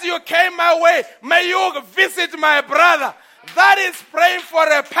 As you came my way, may you visit my brother. That is praying for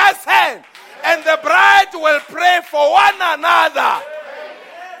a person. And the bride will pray for one another.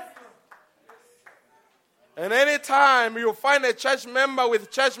 And anytime you find a church member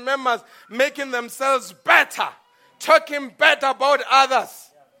with church members making themselves better, talking better about others,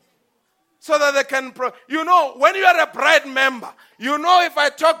 so that they can, when you are a bride member, you know if I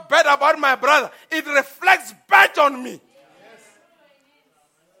talk bad about my brother, it reflects bad on me.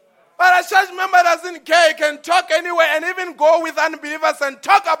 But a church member doesn't care. He can talk anyway and even go with unbelievers and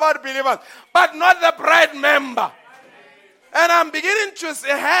talk about believers, but not the bride member. And I'm beginning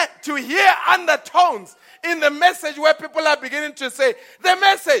to hear undertones in the message where people are beginning to say, the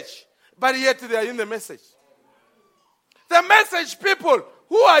message, but yet they are in the message. The message, people,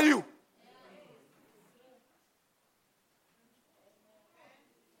 who are you?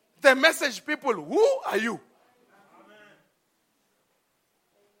 The message, people, who are you?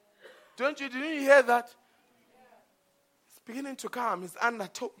 Didn't you hear that? It's beginning to come. It's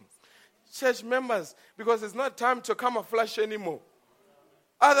undertones. Church members, because it's not time to camouflage anymore.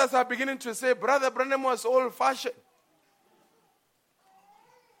 Others are beginning to say, Brother Branham was old-fashioned.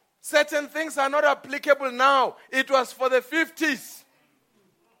 Certain things are not applicable now. It was for the 50s.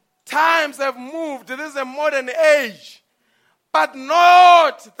 Times have moved. This is a modern age. But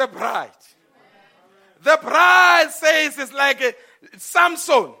not the bride. The bride says it's like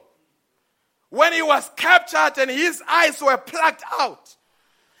Samson. When he was captured and his eyes were plucked out.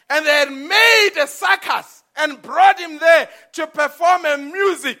 And they had made a circus and brought him there to perform a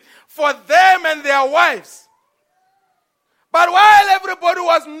music for them and their wives. But while everybody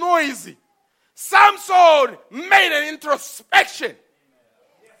was noisy, Samson made an introspection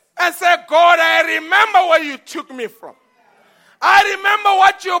and said, God, I remember where you took me from. I remember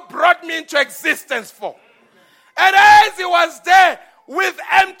what you brought me into existence for. And as he was there with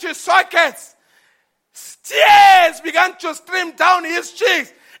empty sockets, tears began to stream down his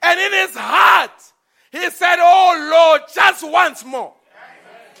cheeks. And in his heart, he said, oh Lord, just once more.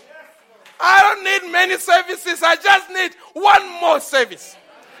 I don't need many services. I just need one more service.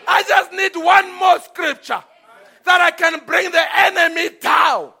 I just need one more scripture that I can bring the enemy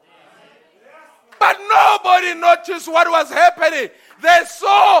down. But nobody noticed what was happening. They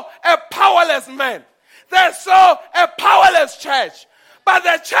saw a powerless man. They saw a powerless church. But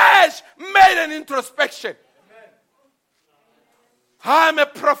the church made an introspection. I'm a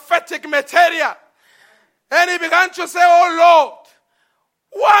prophetic material. And he began to say, oh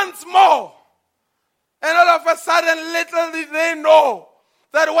Lord, once more. And all of a sudden, little did they know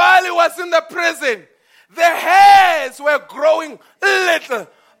that while he was in the prison, the hairs were growing little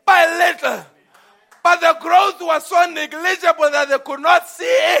by little. But the growth was so negligible that they could not see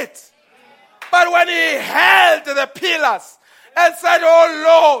it. But when he held the pillars and said, oh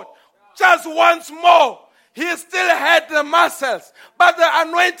Lord, just once more, he still had the muscles, but the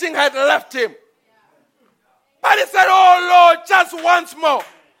anointing had left him. But he said, oh Lord, just once more.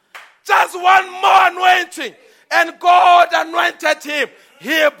 Just one more anointing. And God anointed him.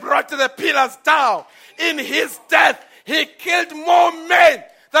 He brought the pillars down. In his death, he killed more men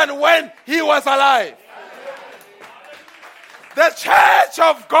than when he was alive. The church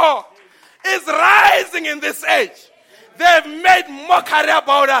of God is rising in this age. They've made mockery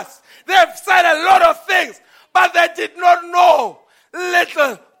about us. They've said a lot of things, but they did not know.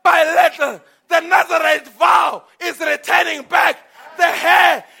 Little by little, the Nazarite vow is returning back. The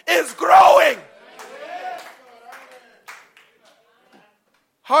hair is growing.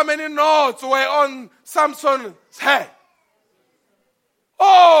 How many knots were on Samson's head?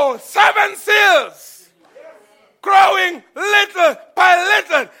 Oh, 7 seals. Growing little by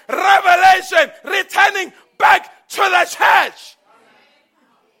little. Revelation returning back to the church.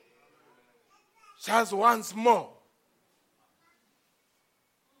 Just once more.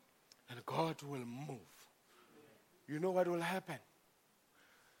 And God will move. You know what will happen?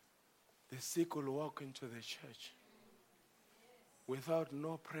 The sick will walk into the church without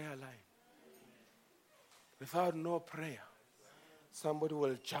no prayer line. Without no prayer. Somebody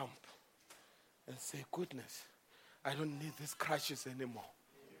will jump and say, goodness, I don't need these crutches anymore.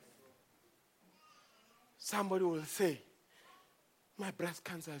 Somebody will say, my breast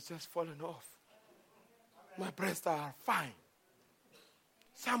cancer has just fallen off. My breasts are fine.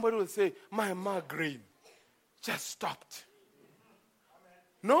 Somebody will say, my migraine just stopped.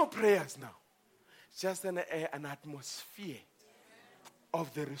 No prayers now. Just an atmosphere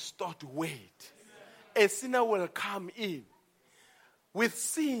of the restored weight. A sinner will come in with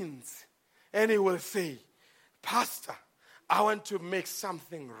sins and he will say, Pastor, I want to make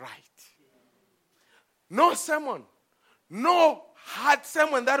something right. No sermon, no hard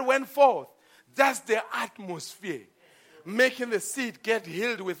sermon that went forth. Just the atmosphere. Making the sick get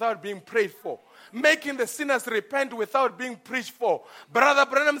healed without being prayed for. Making the sinners repent without being preached for. Brother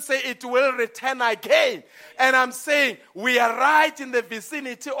Branham say it will return again. And I'm saying we are right in the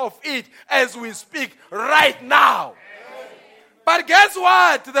vicinity of it as we speak right now. But guess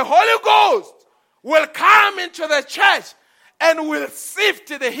what? The Holy Ghost will come into the church and will sift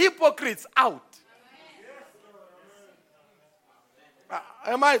the hypocrites out.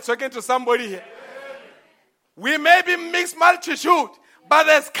 Am I talking to somebody here? We may be mixed multitude, but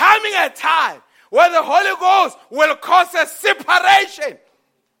there's coming a time where the Holy Ghost will cause a separation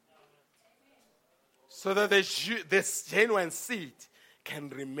so that this genuine seed can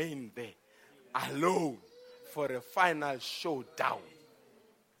remain there alone for a final showdown.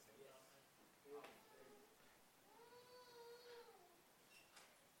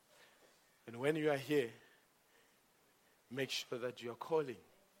 And when you are here, make sure that your calling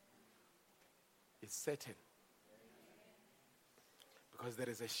is certain. Because there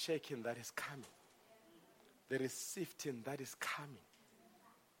is a shaking that is coming. There is sifting that is coming.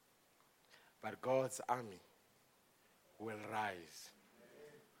 But God's army will rise.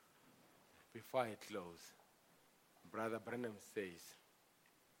 Before I close, Brother Branham says,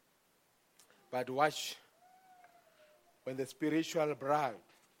 but watch when the spiritual bride,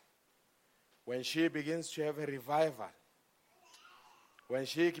 when she begins to have a revival, when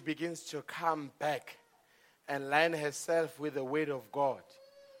she begins to come back and line herself with the word of God,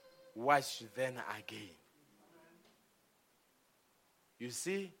 watch then again. You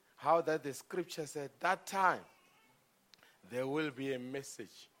see how that the scripture said that time there will be a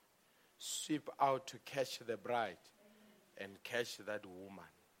message sweep out to catch the bride and catch that woman.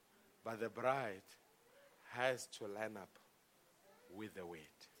 But the bride has to line up with the word.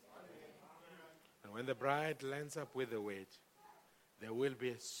 And when the bride lines up with the word, there will be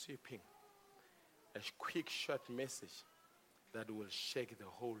a sweeping, a quick, short message that will shake the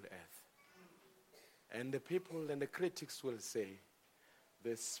whole earth. And the people and the critics will say,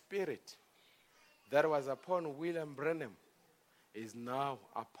 the spirit that was upon William Branham is now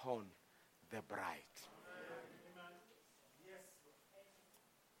upon the bride.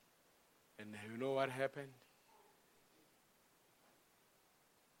 And you know what happened?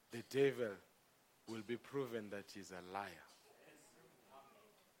 The devil will be proven that he's a liar.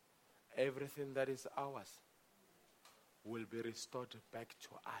 Everything that is ours will be restored back to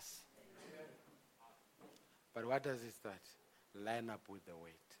us. But what does it start? Line up with the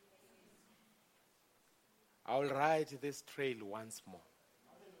weight. I will ride this trail once more.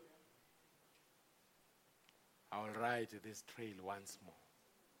 I will ride this trail once more.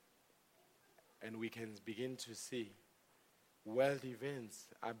 And we can begin to see world events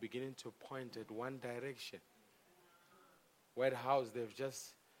are beginning to point at one direction. White House, they've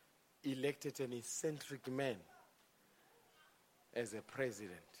just elected an eccentric man as a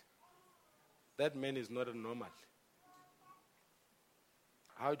president. That man is not a normal.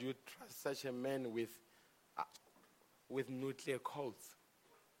 How do you trust such a man with nuclear codes?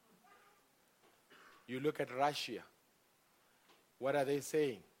 You look at Russia. What are they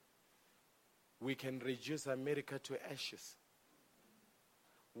saying? We can reduce America to ashes.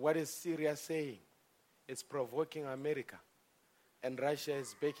 What is Syria saying? It's provoking America. And Russia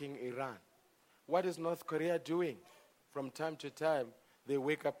is backing Iran. What is North Korea doing? From time to time, they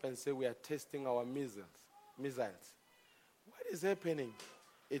wake up and say, we are testing our missiles. What is happening?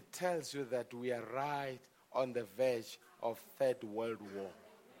 It tells you that we are right on the verge of Third World War.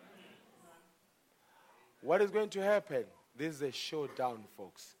 What is going to happen? This is a showdown,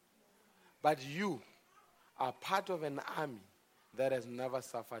 folks. But you are part of an army that has never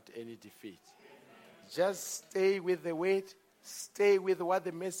suffered any defeat. Just stay with the weight, stay with what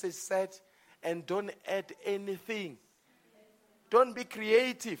the message said, and don't add anything. Don't be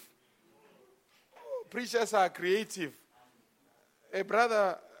creative. Preachers are creative.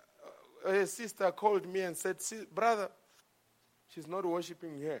 A sister called me and said, brother, she's not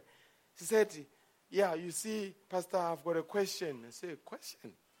worshiping here. She said, yeah, you see, Pastor, I've got a question. I say,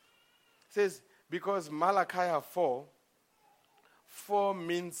 question? Says, because Malachi 4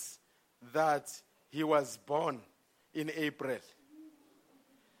 means that he was born in April.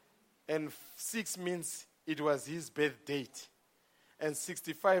 And 6 means it was his birth date. And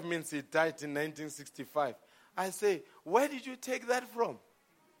 65 means he died in 1965. I say, where did you take that from?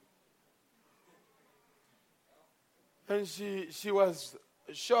 And she was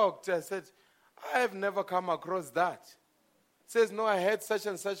shocked. I said, I have never come across that. Says, no, I heard such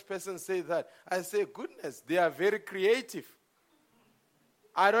and such person say that. I say, goodness, they are very creative.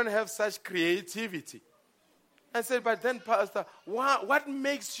 I don't have such creativity. I said, but then, Pastor, what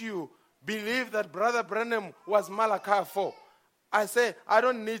makes you believe that Brother Branham was Malachi 4? I say, I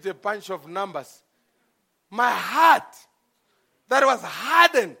don't need a bunch of numbers. My heart that was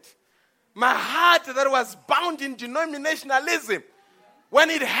hardened, my heart that was bound in denominationalism, when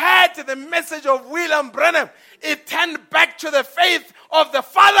it heard the message of William Branham, it turned back to the faith of the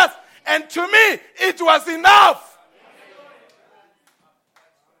fathers, and to me, it was enough.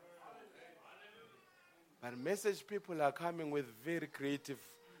 But message people are coming with very creative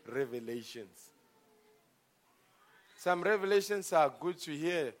revelations. Some revelations are good to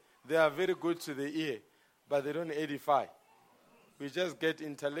hear. They are very good to the ear, but they don't edify. We just get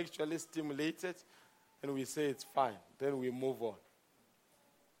intellectually stimulated and we say it's fine. Then we move on.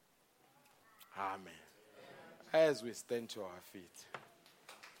 Amen. As we stand to our feet.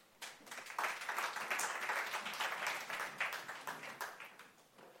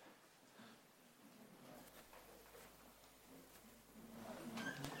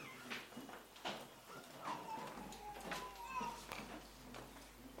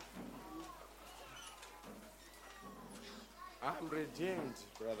 I'm redeemed,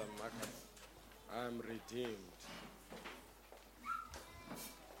 Brother Marcus. I'm redeemed.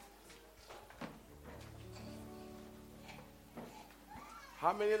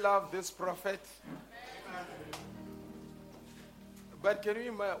 How many love this prophet? But can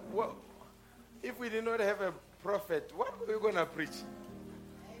you imagine, if we did not have a prophet, what were we going to preach?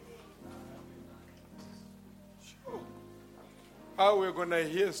 Sure. How we're going to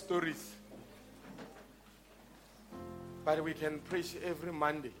hear stories. But we can preach every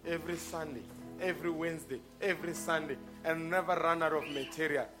Monday, every Sunday, every Wednesday, every Sunday, and never run out of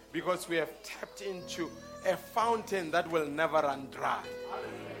material because we have tapped into a fountain that will never run dry.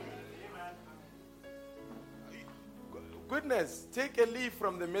 Goodness, take a leaf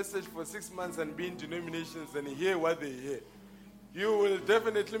from the message for 6 months and be in denominations and hear what they hear. You will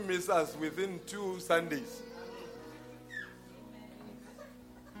definitely miss us within 2 Sundays.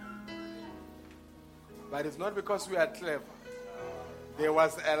 But it's not because we are clever. There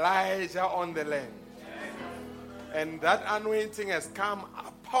was Elijah on the land. And that anointing has come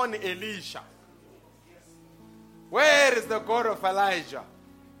upon Elisha. Where is the God of Elijah?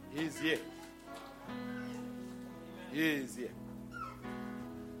 He is here. He is here.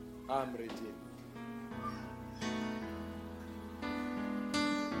 I'm redeemed.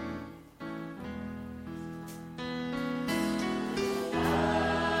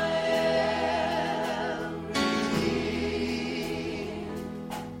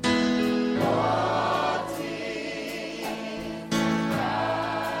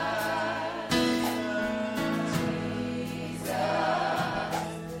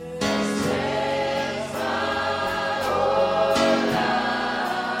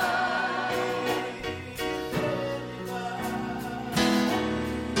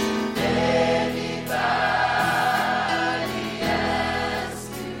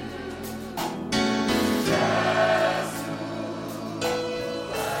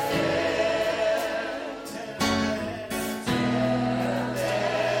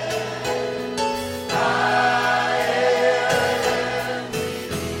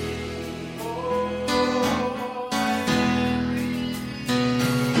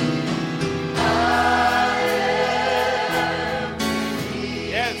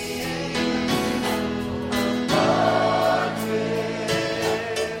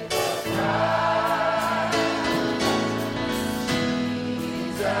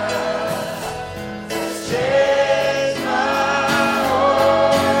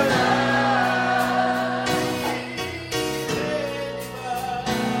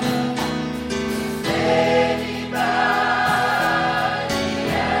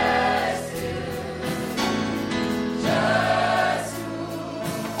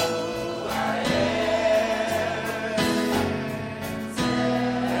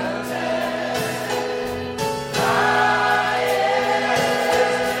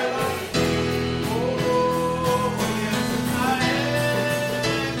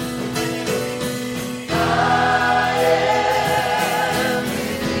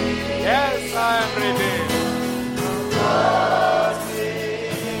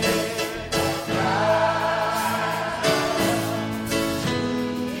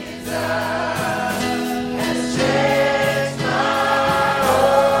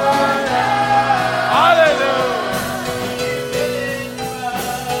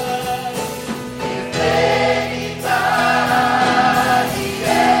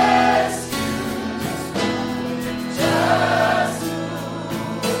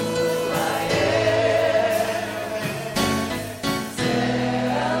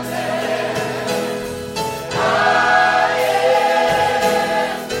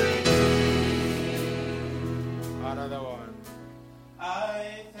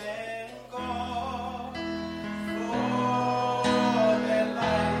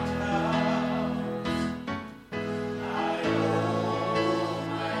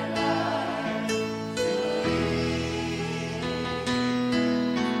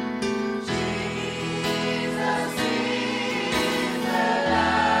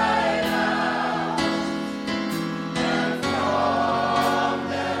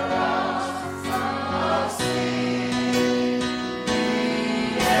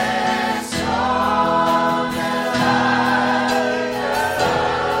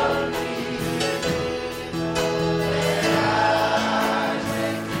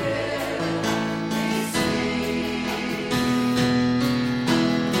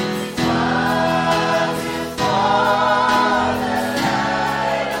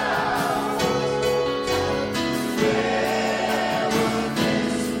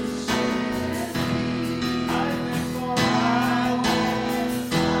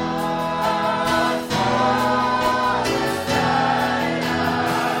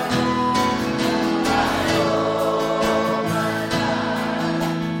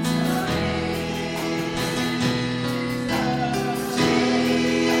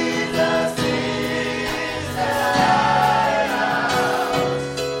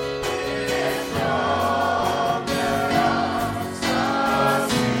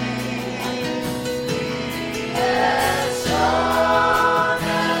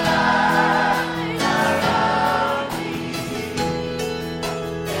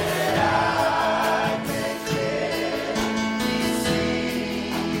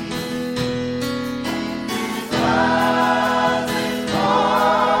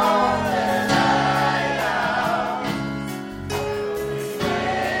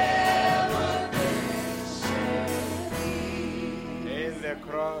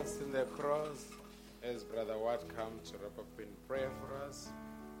 the cross as Brother Watt comes to wrap up in prayer for us.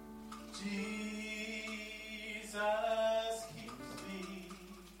 Jesus keeps me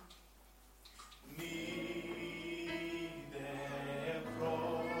near the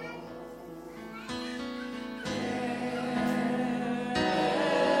cross.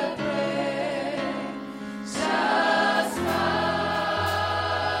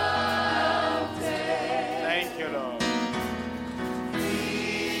 Thank you, Lord.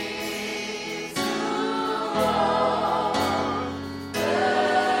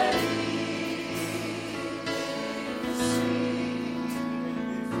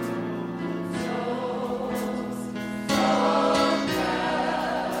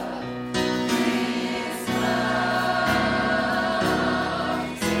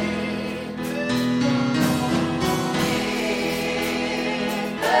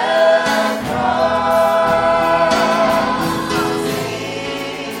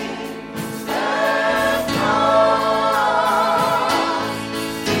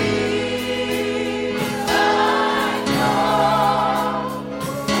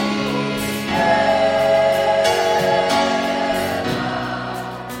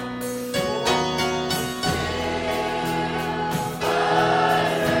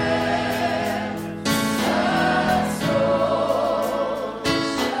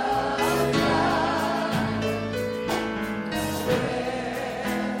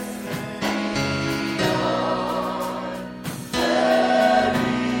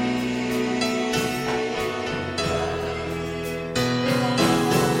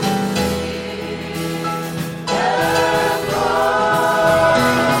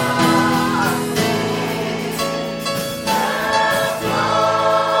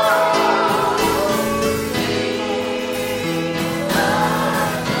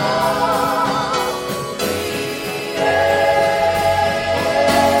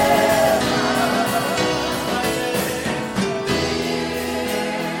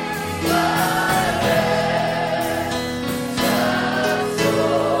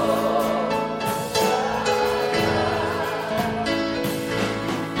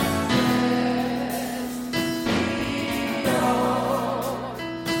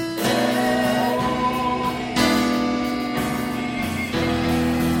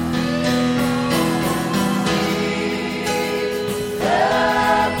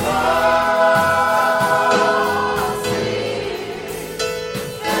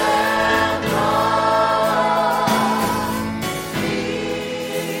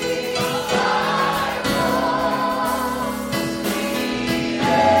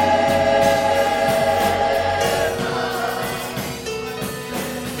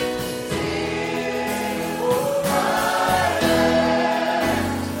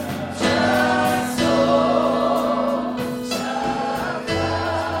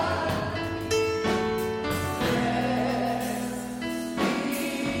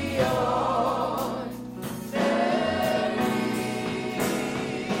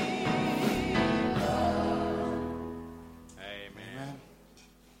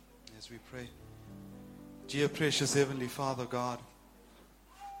 Dear precious Heavenly Father God,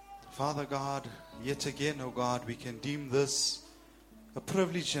 yet again, O God, we can deem this a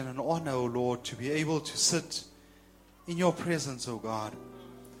privilege and an honor, O Lord, to be able to sit in your presence, O God.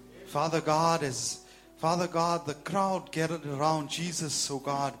 Father God, the crowd gathered around Jesus, O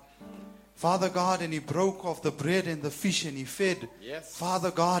God. Father God, and he broke off the bread and the fish and he fed. Yes.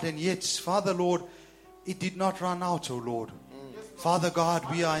 Father God, and yet, Father Lord, it did not run out, O Lord. Father God,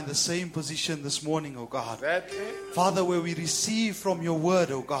 we are in the same position this morning, O God. Father, where we receive from your word,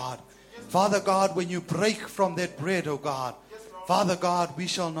 O God. Father God, when you break from that bread, O God. Father God, we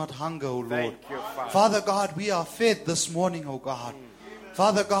shall not hunger, O Lord. Thank you, Father God, we are fed this morning, O God.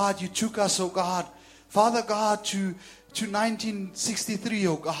 Father God, you took us, O God. Father God, to 1963,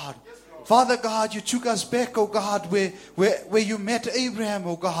 O God. Father God, you took us back, O God, where you met Abraham,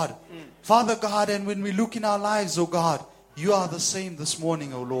 O God. Father God, and when we look in our lives, O God, you are the same this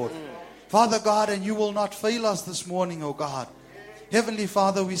morning, O Lord. Father God, and you will not fail us this morning, O God. Heavenly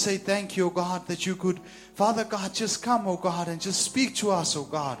Father, we say thank you, O God, that you could, Father God, just come, O God, and just speak to us, O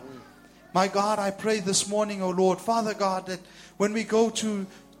God. My God, I pray this morning, O Lord, Father God, that when we go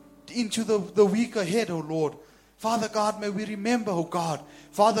into the week ahead, O Lord, Father God, may we remember, O God,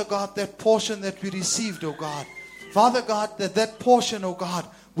 Father God, that portion that we received, O God. Father God, that portion, O God,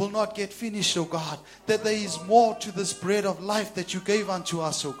 will not get finished, O God. That there is more to this bread of life that you gave unto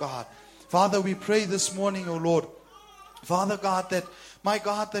us, O God. Father, we pray this morning, O Lord. Father God, that, my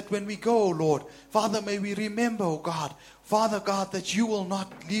God, that when we go, O Lord, Father, may we remember, O God, Father God, that you will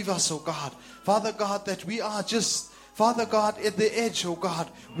not leave us, O God. Father God, that we are just, Father God, at the edge, oh God.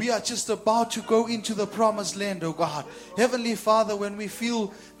 We are just about to go into the promised land, oh God. Heavenly Father, when we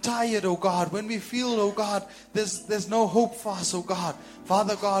feel tired, oh God, when we feel, oh God, there's no hope for us, oh God.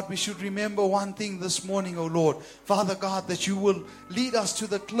 Father God, we should remember one thing this morning, oh Lord. Father God, that you will lead us to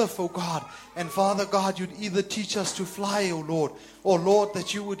the cliff, oh God. And Father God, you'd either teach us to fly, oh Lord, or Lord,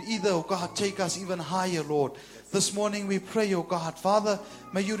 that you would either, oh God, take us even higher, Lord. This morning we pray, oh God. Father,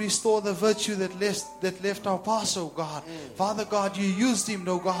 may you restore the virtue that left our past, oh God. Father God, you used him,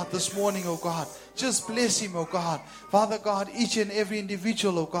 oh God, this morning, oh God. Just bless him, oh God. Father God, each and every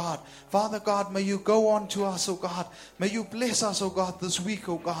individual, oh God. Father God, may you go on to us, oh God. May you bless us, oh God, this week,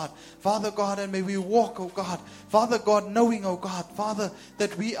 oh God. Father God, and may we walk, oh God. Father God, knowing, oh God, Father,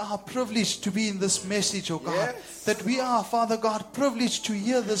 that we are privileged to be in this message, oh God. Yes. That we are, Father God, privileged to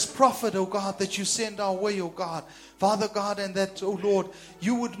hear this prophet, oh God, that you send our way, oh God. Father God, and that, oh Lord,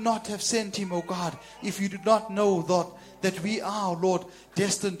 you would not have sent him, oh God, if you did not know that we are, Lord,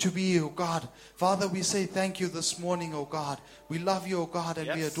 destined to be, oh God. Father, we say thank you this morning, oh God. We love you, oh God,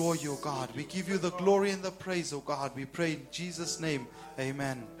 and we adore you, oh God. We give you the glory and the praise, oh God. We pray in Jesus' name.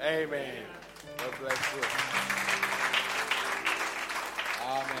 Amen. Amen. God bless you.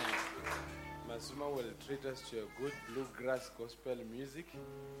 Amen. Masuma will treat us to a good bluegrass gospel music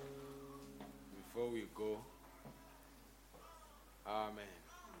before we go. Amen.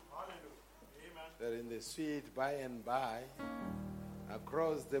 That in the sweet by and by,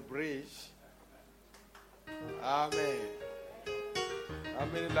 across the bridge. Amen. How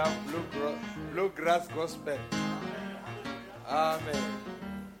many love bluegrass gospel? Amen.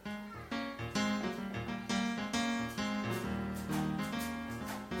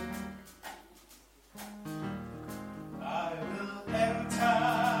 I will enter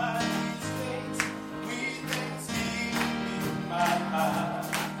his gates with thanksgiving in my heart.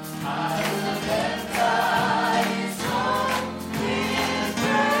 I will enter his home with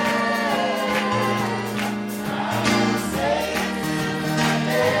praise. I will say the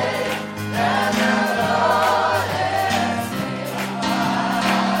name that the Lord has made.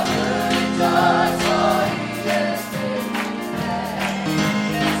 I will rejoice, for he has made me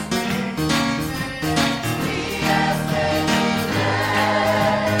glad. He has made me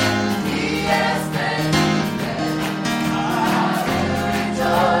glad. He has made me glad. I will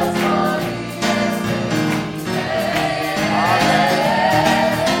rejoice, for he has made me glad.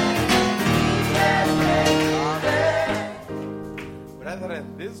 He has made me glad. Brethren,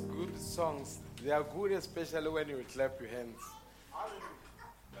 these good songs, they are good especially when you clap your hands.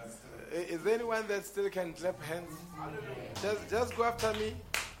 Is there anyone that still can clap hands? Just go after me.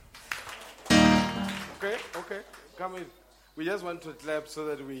 Okay, come in. We just want to clap so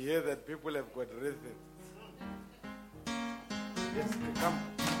that we hear that people have got rhythm. Yes, come.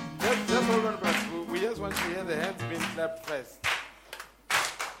 Just hold on, brother. We just want to hear the hands being clapped first.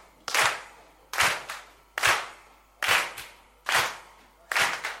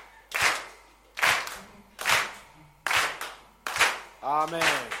 Amen.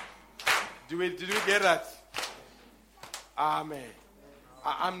 Did we get that? Amen.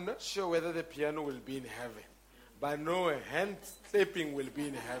 I'm not sure whether the piano will be in heaven, but no, hand clapping will be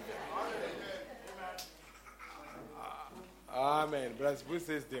in heaven. Amen. Brother Bush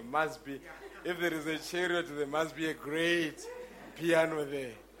says there must be, if there is a chariot, there must be a great piano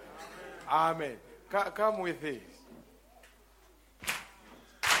there. Amen. Come with it.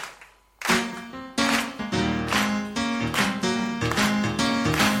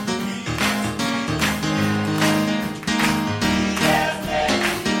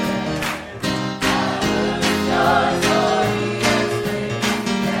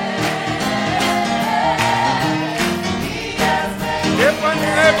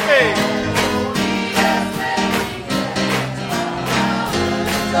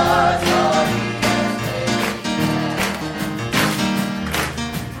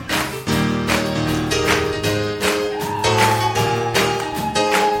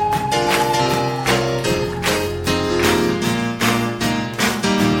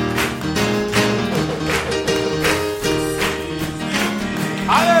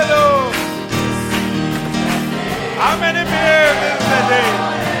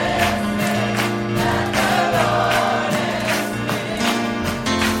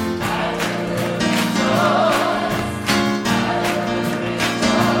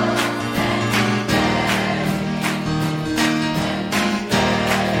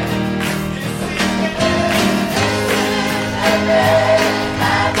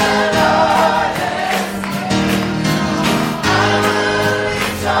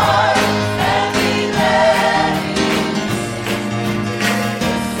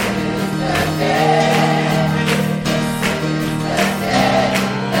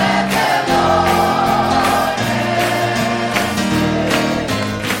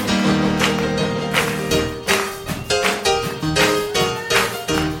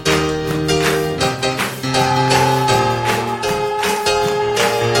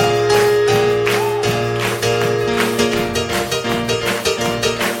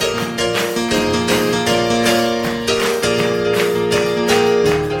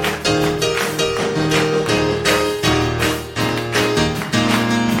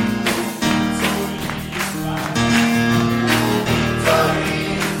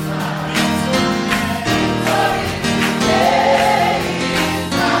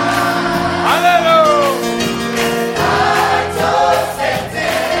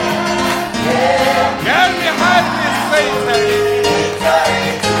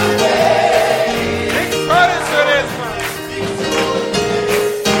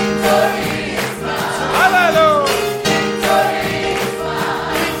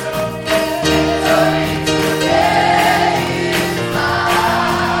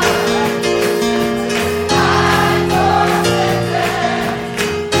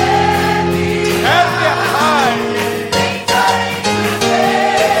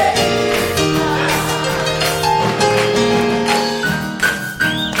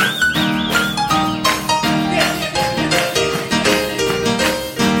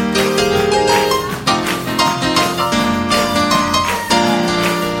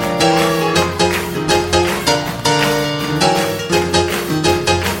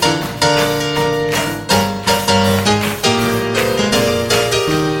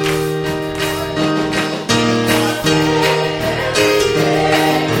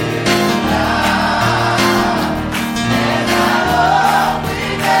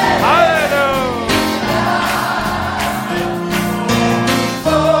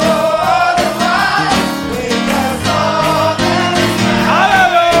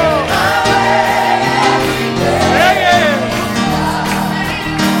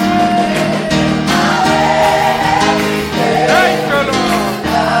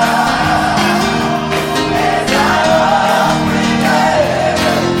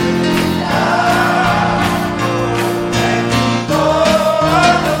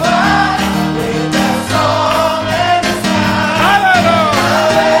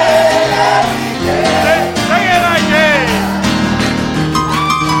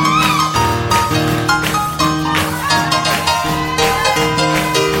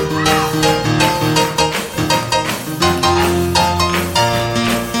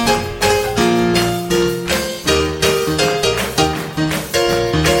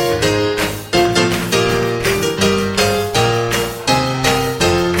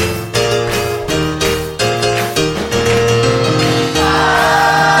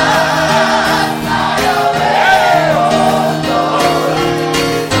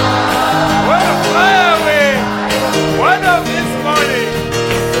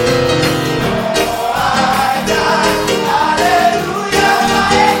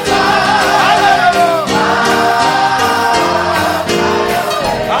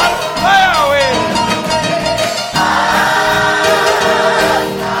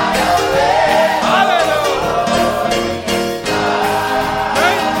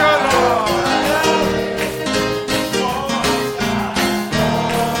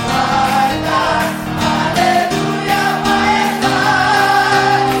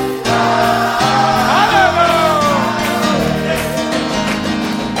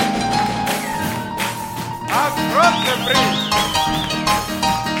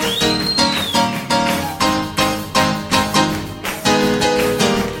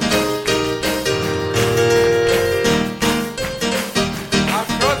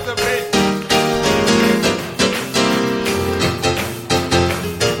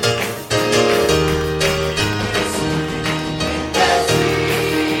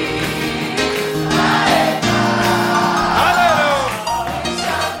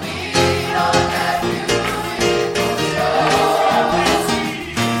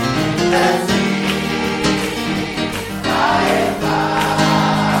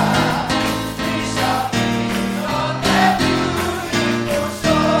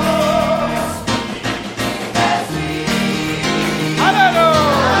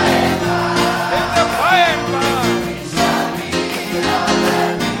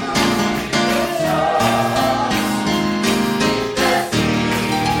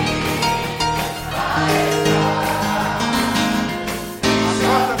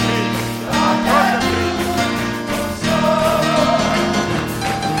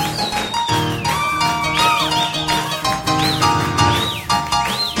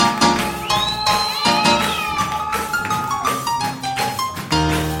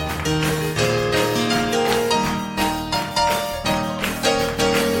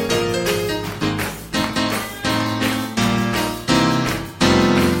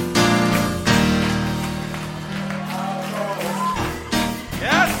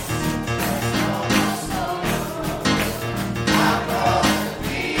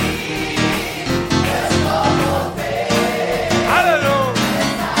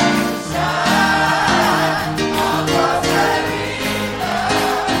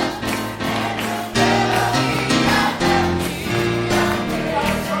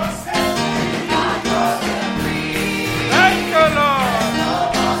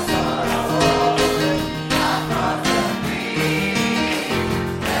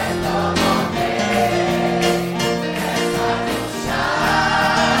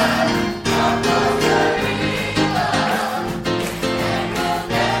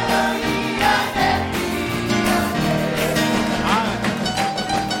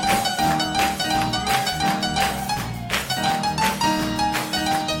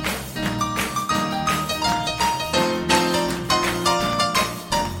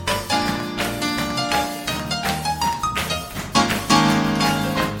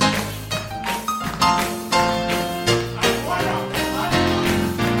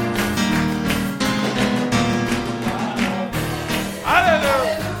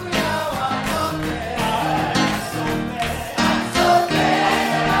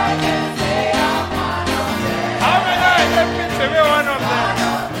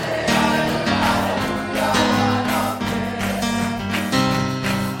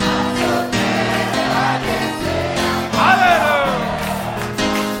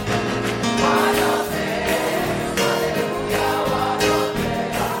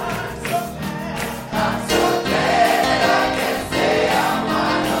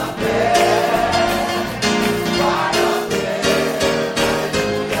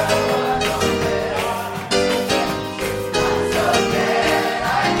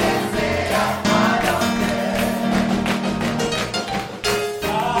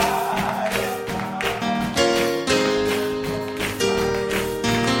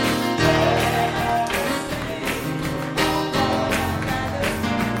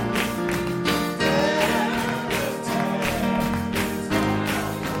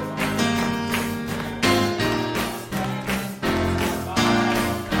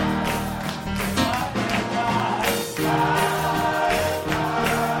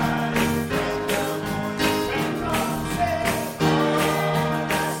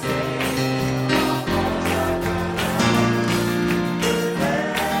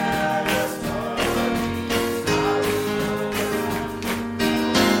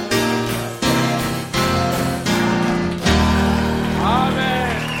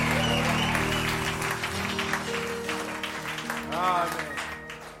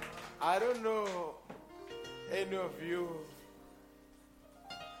 of you,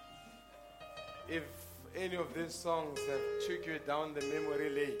 if any of these songs have took you down the memory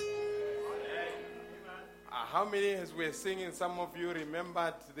lane? How many, as we're singing, some of you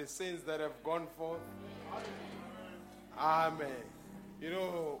remembered the saints that have gone forth? Amen. You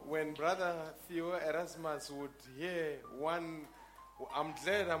know, when Brother Theo Erasmus would hear one, I'm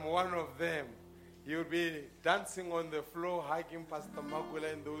glad I'm one of them, he would be dancing on the floor, hugging Pastor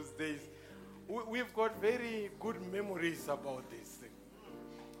Makula in those days. We've got very good memories about this thing.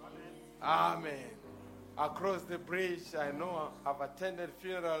 Amen. Across the bridge, I know I've attended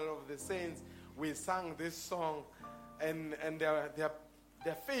funeral of the saints. We sang this song, and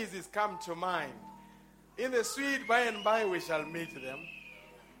their faces come to mind. In the sweet by and by we shall meet them.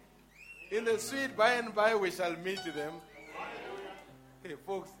 In the sweet by and by we shall meet them. Hey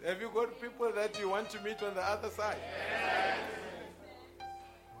folks, have you got people that you want to meet on the other side? Yes.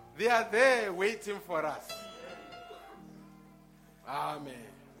 They are there waiting for us. Amen.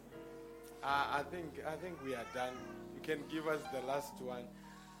 I think we are done. You can give us the last one.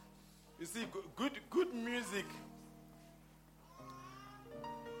 You see, good music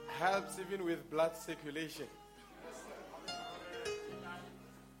helps even with blood circulation.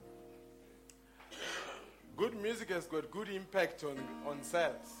 Good music has got good impact on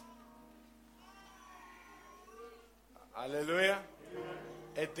cells. Hallelujah.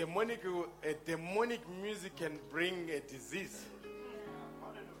 A demonic music can bring a disease.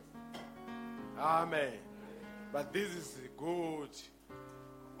 Amen. But this is good,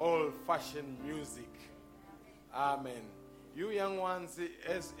 old-fashioned music. Amen. You young ones,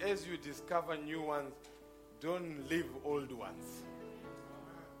 as you discover new ones, don't leave old ones.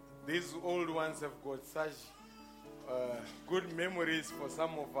 These old ones have got such good memories for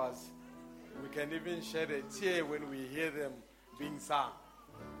some of us. We can even shed a tear when we hear them being sung.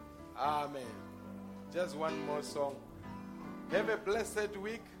 Amen. Just one more song. Have a blessed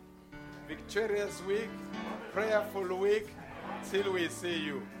week, victorious week, prayerful week, till we see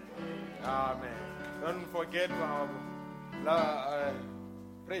you. Amen. Don't forget our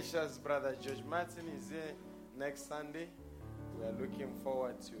precious brother George Martin is here next Sunday. We are looking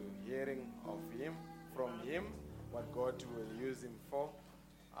forward to hearing from him, what God will use him for.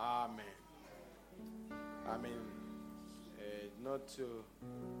 Amen. I mean, not to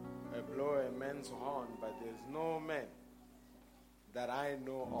blow a man's horn, but there's no man that I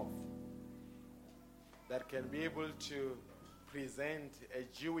know of that can be able to present a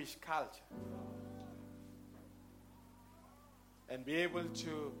Jewish culture and be able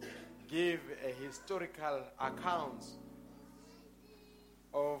to give a historical account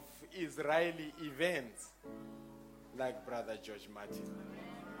of Israeli events like Brother George Martin.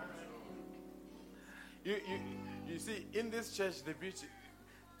 You see, in this church, the beauty,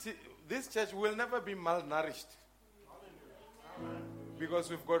 this church will never be malnourished because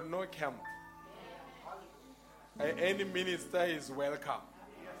we've got no camp. Any minister is welcome.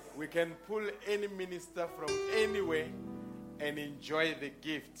 We can pull any minister from anywhere and enjoy the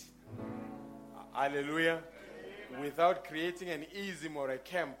gift. Hallelujah. Without creating an ism or a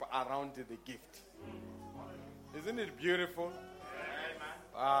camp around the gift. Isn't it beautiful?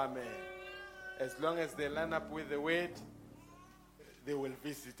 Amen. As long as they line up with the word, they will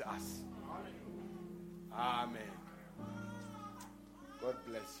visit us. Amen. God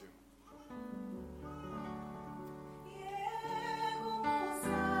bless you.